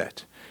challenge with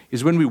that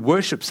is when we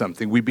worship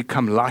something, we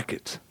become like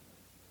it.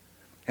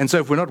 And so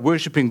if we're not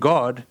worshiping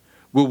God,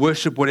 we'll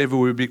worship whatever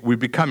we're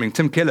becoming.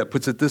 Tim Keller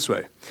puts it this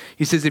way.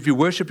 He says, if you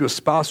worship your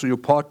spouse or your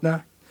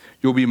partner,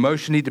 you'll be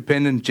emotionally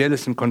dependent,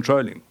 jealous, and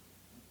controlling.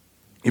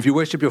 If you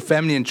worship your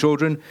family and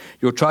children,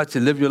 you'll try to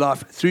live your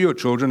life through your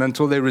children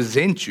until they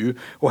resent you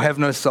or have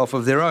no self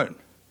of their own.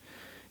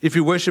 If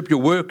you worship your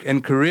work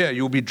and career,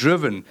 you'll be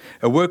driven,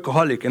 a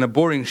workaholic, and a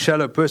boring,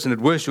 shallow person.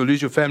 At worst, you'll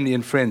lose your family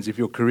and friends. If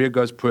your career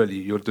goes poorly,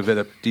 you'll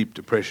develop deep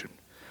depression.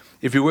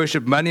 If you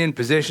worship money and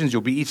possessions,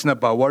 you'll be eaten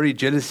up by worry,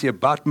 jealousy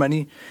about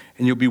money,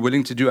 and you'll be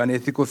willing to do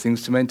unethical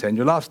things to maintain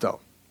your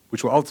lifestyle,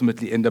 which will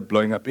ultimately end up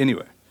blowing up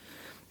anyway.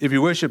 If you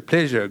worship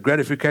pleasure,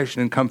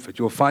 gratification, and comfort,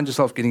 you'll find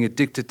yourself getting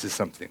addicted to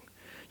something.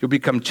 You'll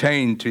become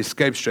chained to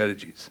escape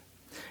strategies.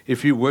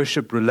 If you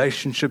worship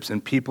relationships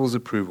and people's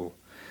approval,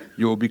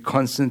 you will be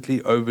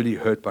constantly overly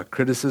hurt by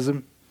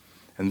criticism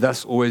and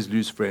thus always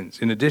lose friends.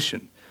 In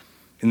addition,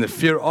 in the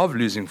fear of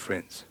losing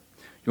friends,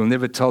 you'll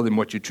never tell them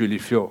what you truly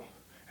feel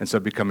and so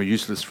become a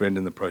useless friend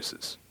in the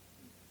process.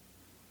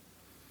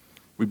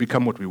 We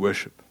become what we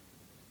worship,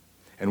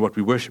 and what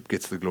we worship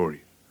gets the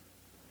glory.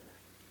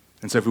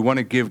 And so if we want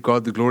to give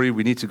God the glory,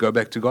 we need to go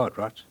back to God,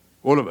 right?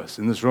 All of us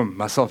in this room,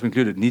 myself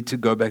included, need to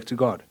go back to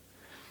God.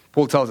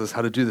 Paul tells us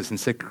how to do this in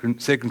 2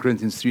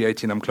 Corinthians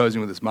 3:18. I'm closing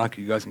with this. Mark,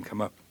 you guys can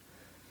come up.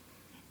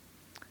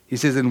 He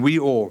says, and we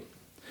all,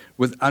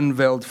 with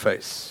unveiled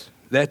face.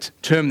 That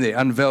term there,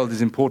 unveiled,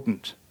 is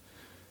important.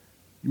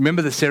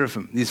 Remember the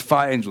seraphim, these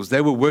fire angels.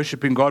 They were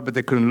worshiping God, but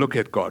they couldn't look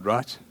at God,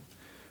 right?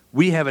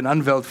 We have an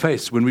unveiled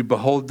face when we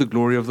behold the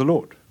glory of the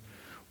Lord.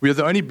 We are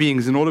the only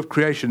beings in all of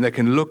creation that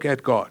can look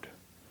at God.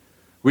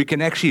 We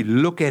can actually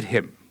look at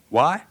him.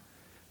 Why?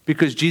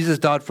 because Jesus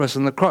died for us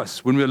on the cross.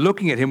 When we're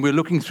looking at him, we're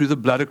looking through the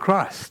blood of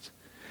Christ.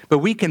 But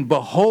we can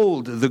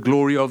behold the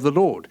glory of the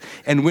Lord.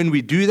 And when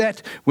we do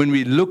that, when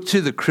we look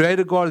to the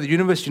Creator God of the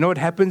universe, you know what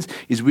happens?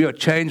 Is we are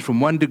changed from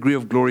one degree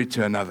of glory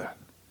to another.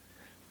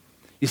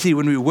 You see,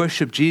 when we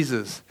worship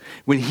Jesus,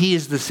 when he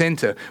is the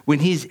center, when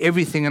he's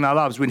everything in our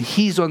lives, when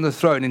he's on the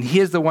throne and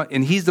he's the one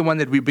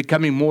that we're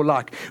becoming more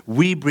like,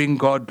 we bring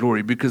God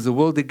glory, because the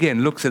world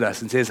again looks at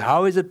us and says,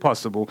 how is it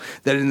possible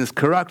that in this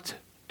corrupt,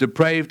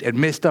 depraved and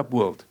messed up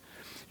world,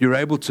 you're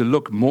able to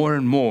look more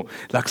and more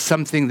like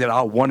something that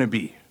I want to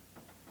be?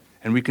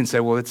 And we can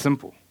say, well, it's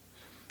simple.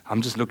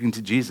 I'm just looking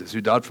to Jesus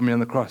who died for me on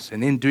the cross.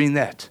 And in doing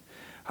that,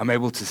 I'm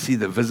able to see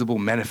the visible,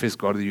 manifest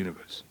God of the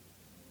universe.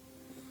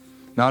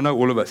 Now, I know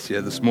all of us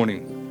here this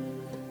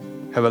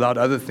morning have allowed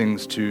other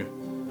things to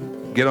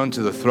get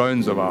onto the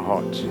thrones of our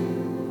heart.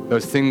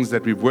 Those things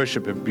that we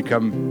worship have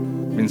become,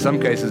 in some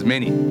cases,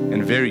 many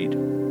and varied.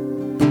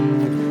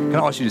 Can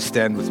I ask you to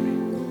stand with me?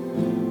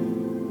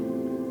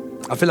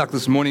 I feel like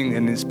this morning,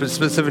 and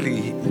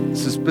specifically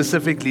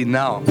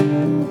now,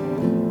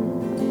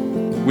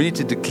 we need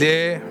to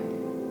declare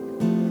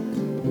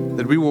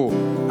that we will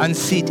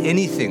unseat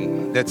anything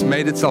that's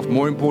made itself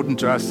more important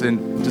to us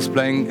than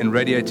displaying and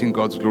radiating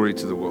God's glory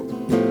to the world.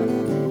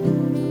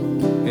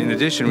 In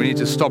addition, we need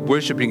to stop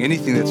worshiping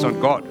anything that's not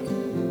God.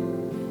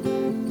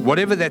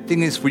 Whatever that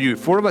thing is for you,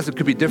 for of us it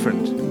could be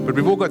different, but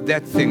we've all got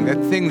that thing that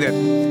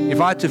if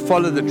I had to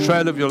follow the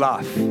trail of your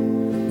life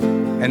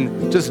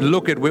and just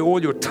look at where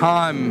all your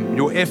time,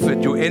 your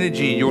effort, your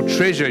energy, your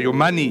treasure, your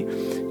money,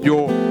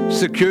 your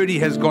security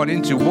has gone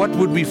into, what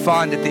would we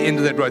find at the end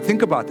of that road?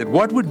 Think about that.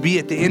 What would be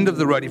at the end of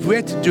the road? If we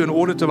had to do an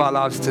audit of our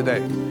lives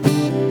today,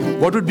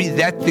 what would be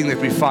that thing that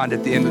we find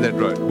at the end of that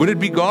road? Would it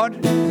be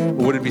God,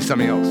 or would it be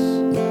something else?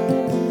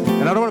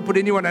 And I don't want to put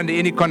anyone under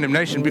any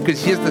condemnation,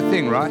 because here's the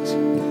thing, right?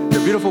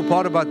 The beautiful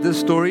part about this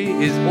story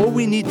is all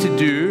we need to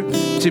do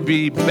to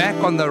be back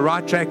on the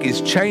right track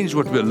is change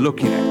what we're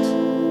looking at.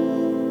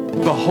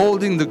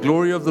 Beholding the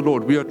glory of the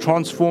Lord, we are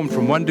transformed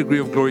from one degree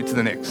of glory to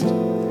the next.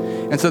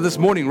 And so this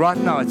morning, right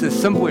now, it's as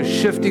simple as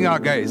shifting our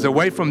gaze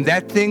away from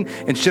that thing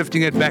and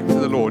shifting it back to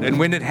the Lord. And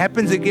when it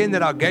happens again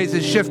that our gaze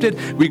is shifted,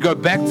 we go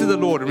back to the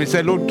Lord and we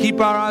say, Lord, keep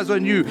our eyes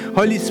on you.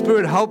 Holy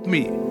Spirit, help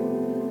me.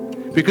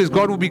 Because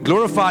God will be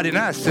glorified in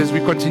us as we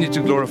continue to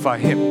glorify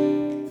him.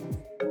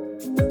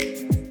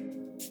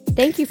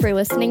 Thank you for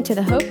listening to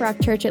the Hope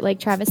Rock Church at Lake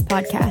Travis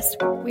podcast.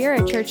 We are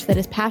a church that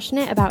is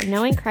passionate about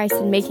knowing Christ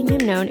and making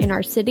him known in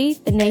our city,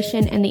 the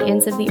nation, and the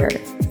ends of the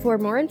earth. For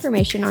more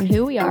information on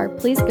who we are,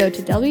 please go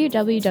to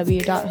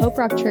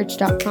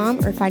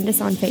www.hoperockchurch.com or find us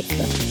on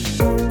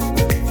Facebook.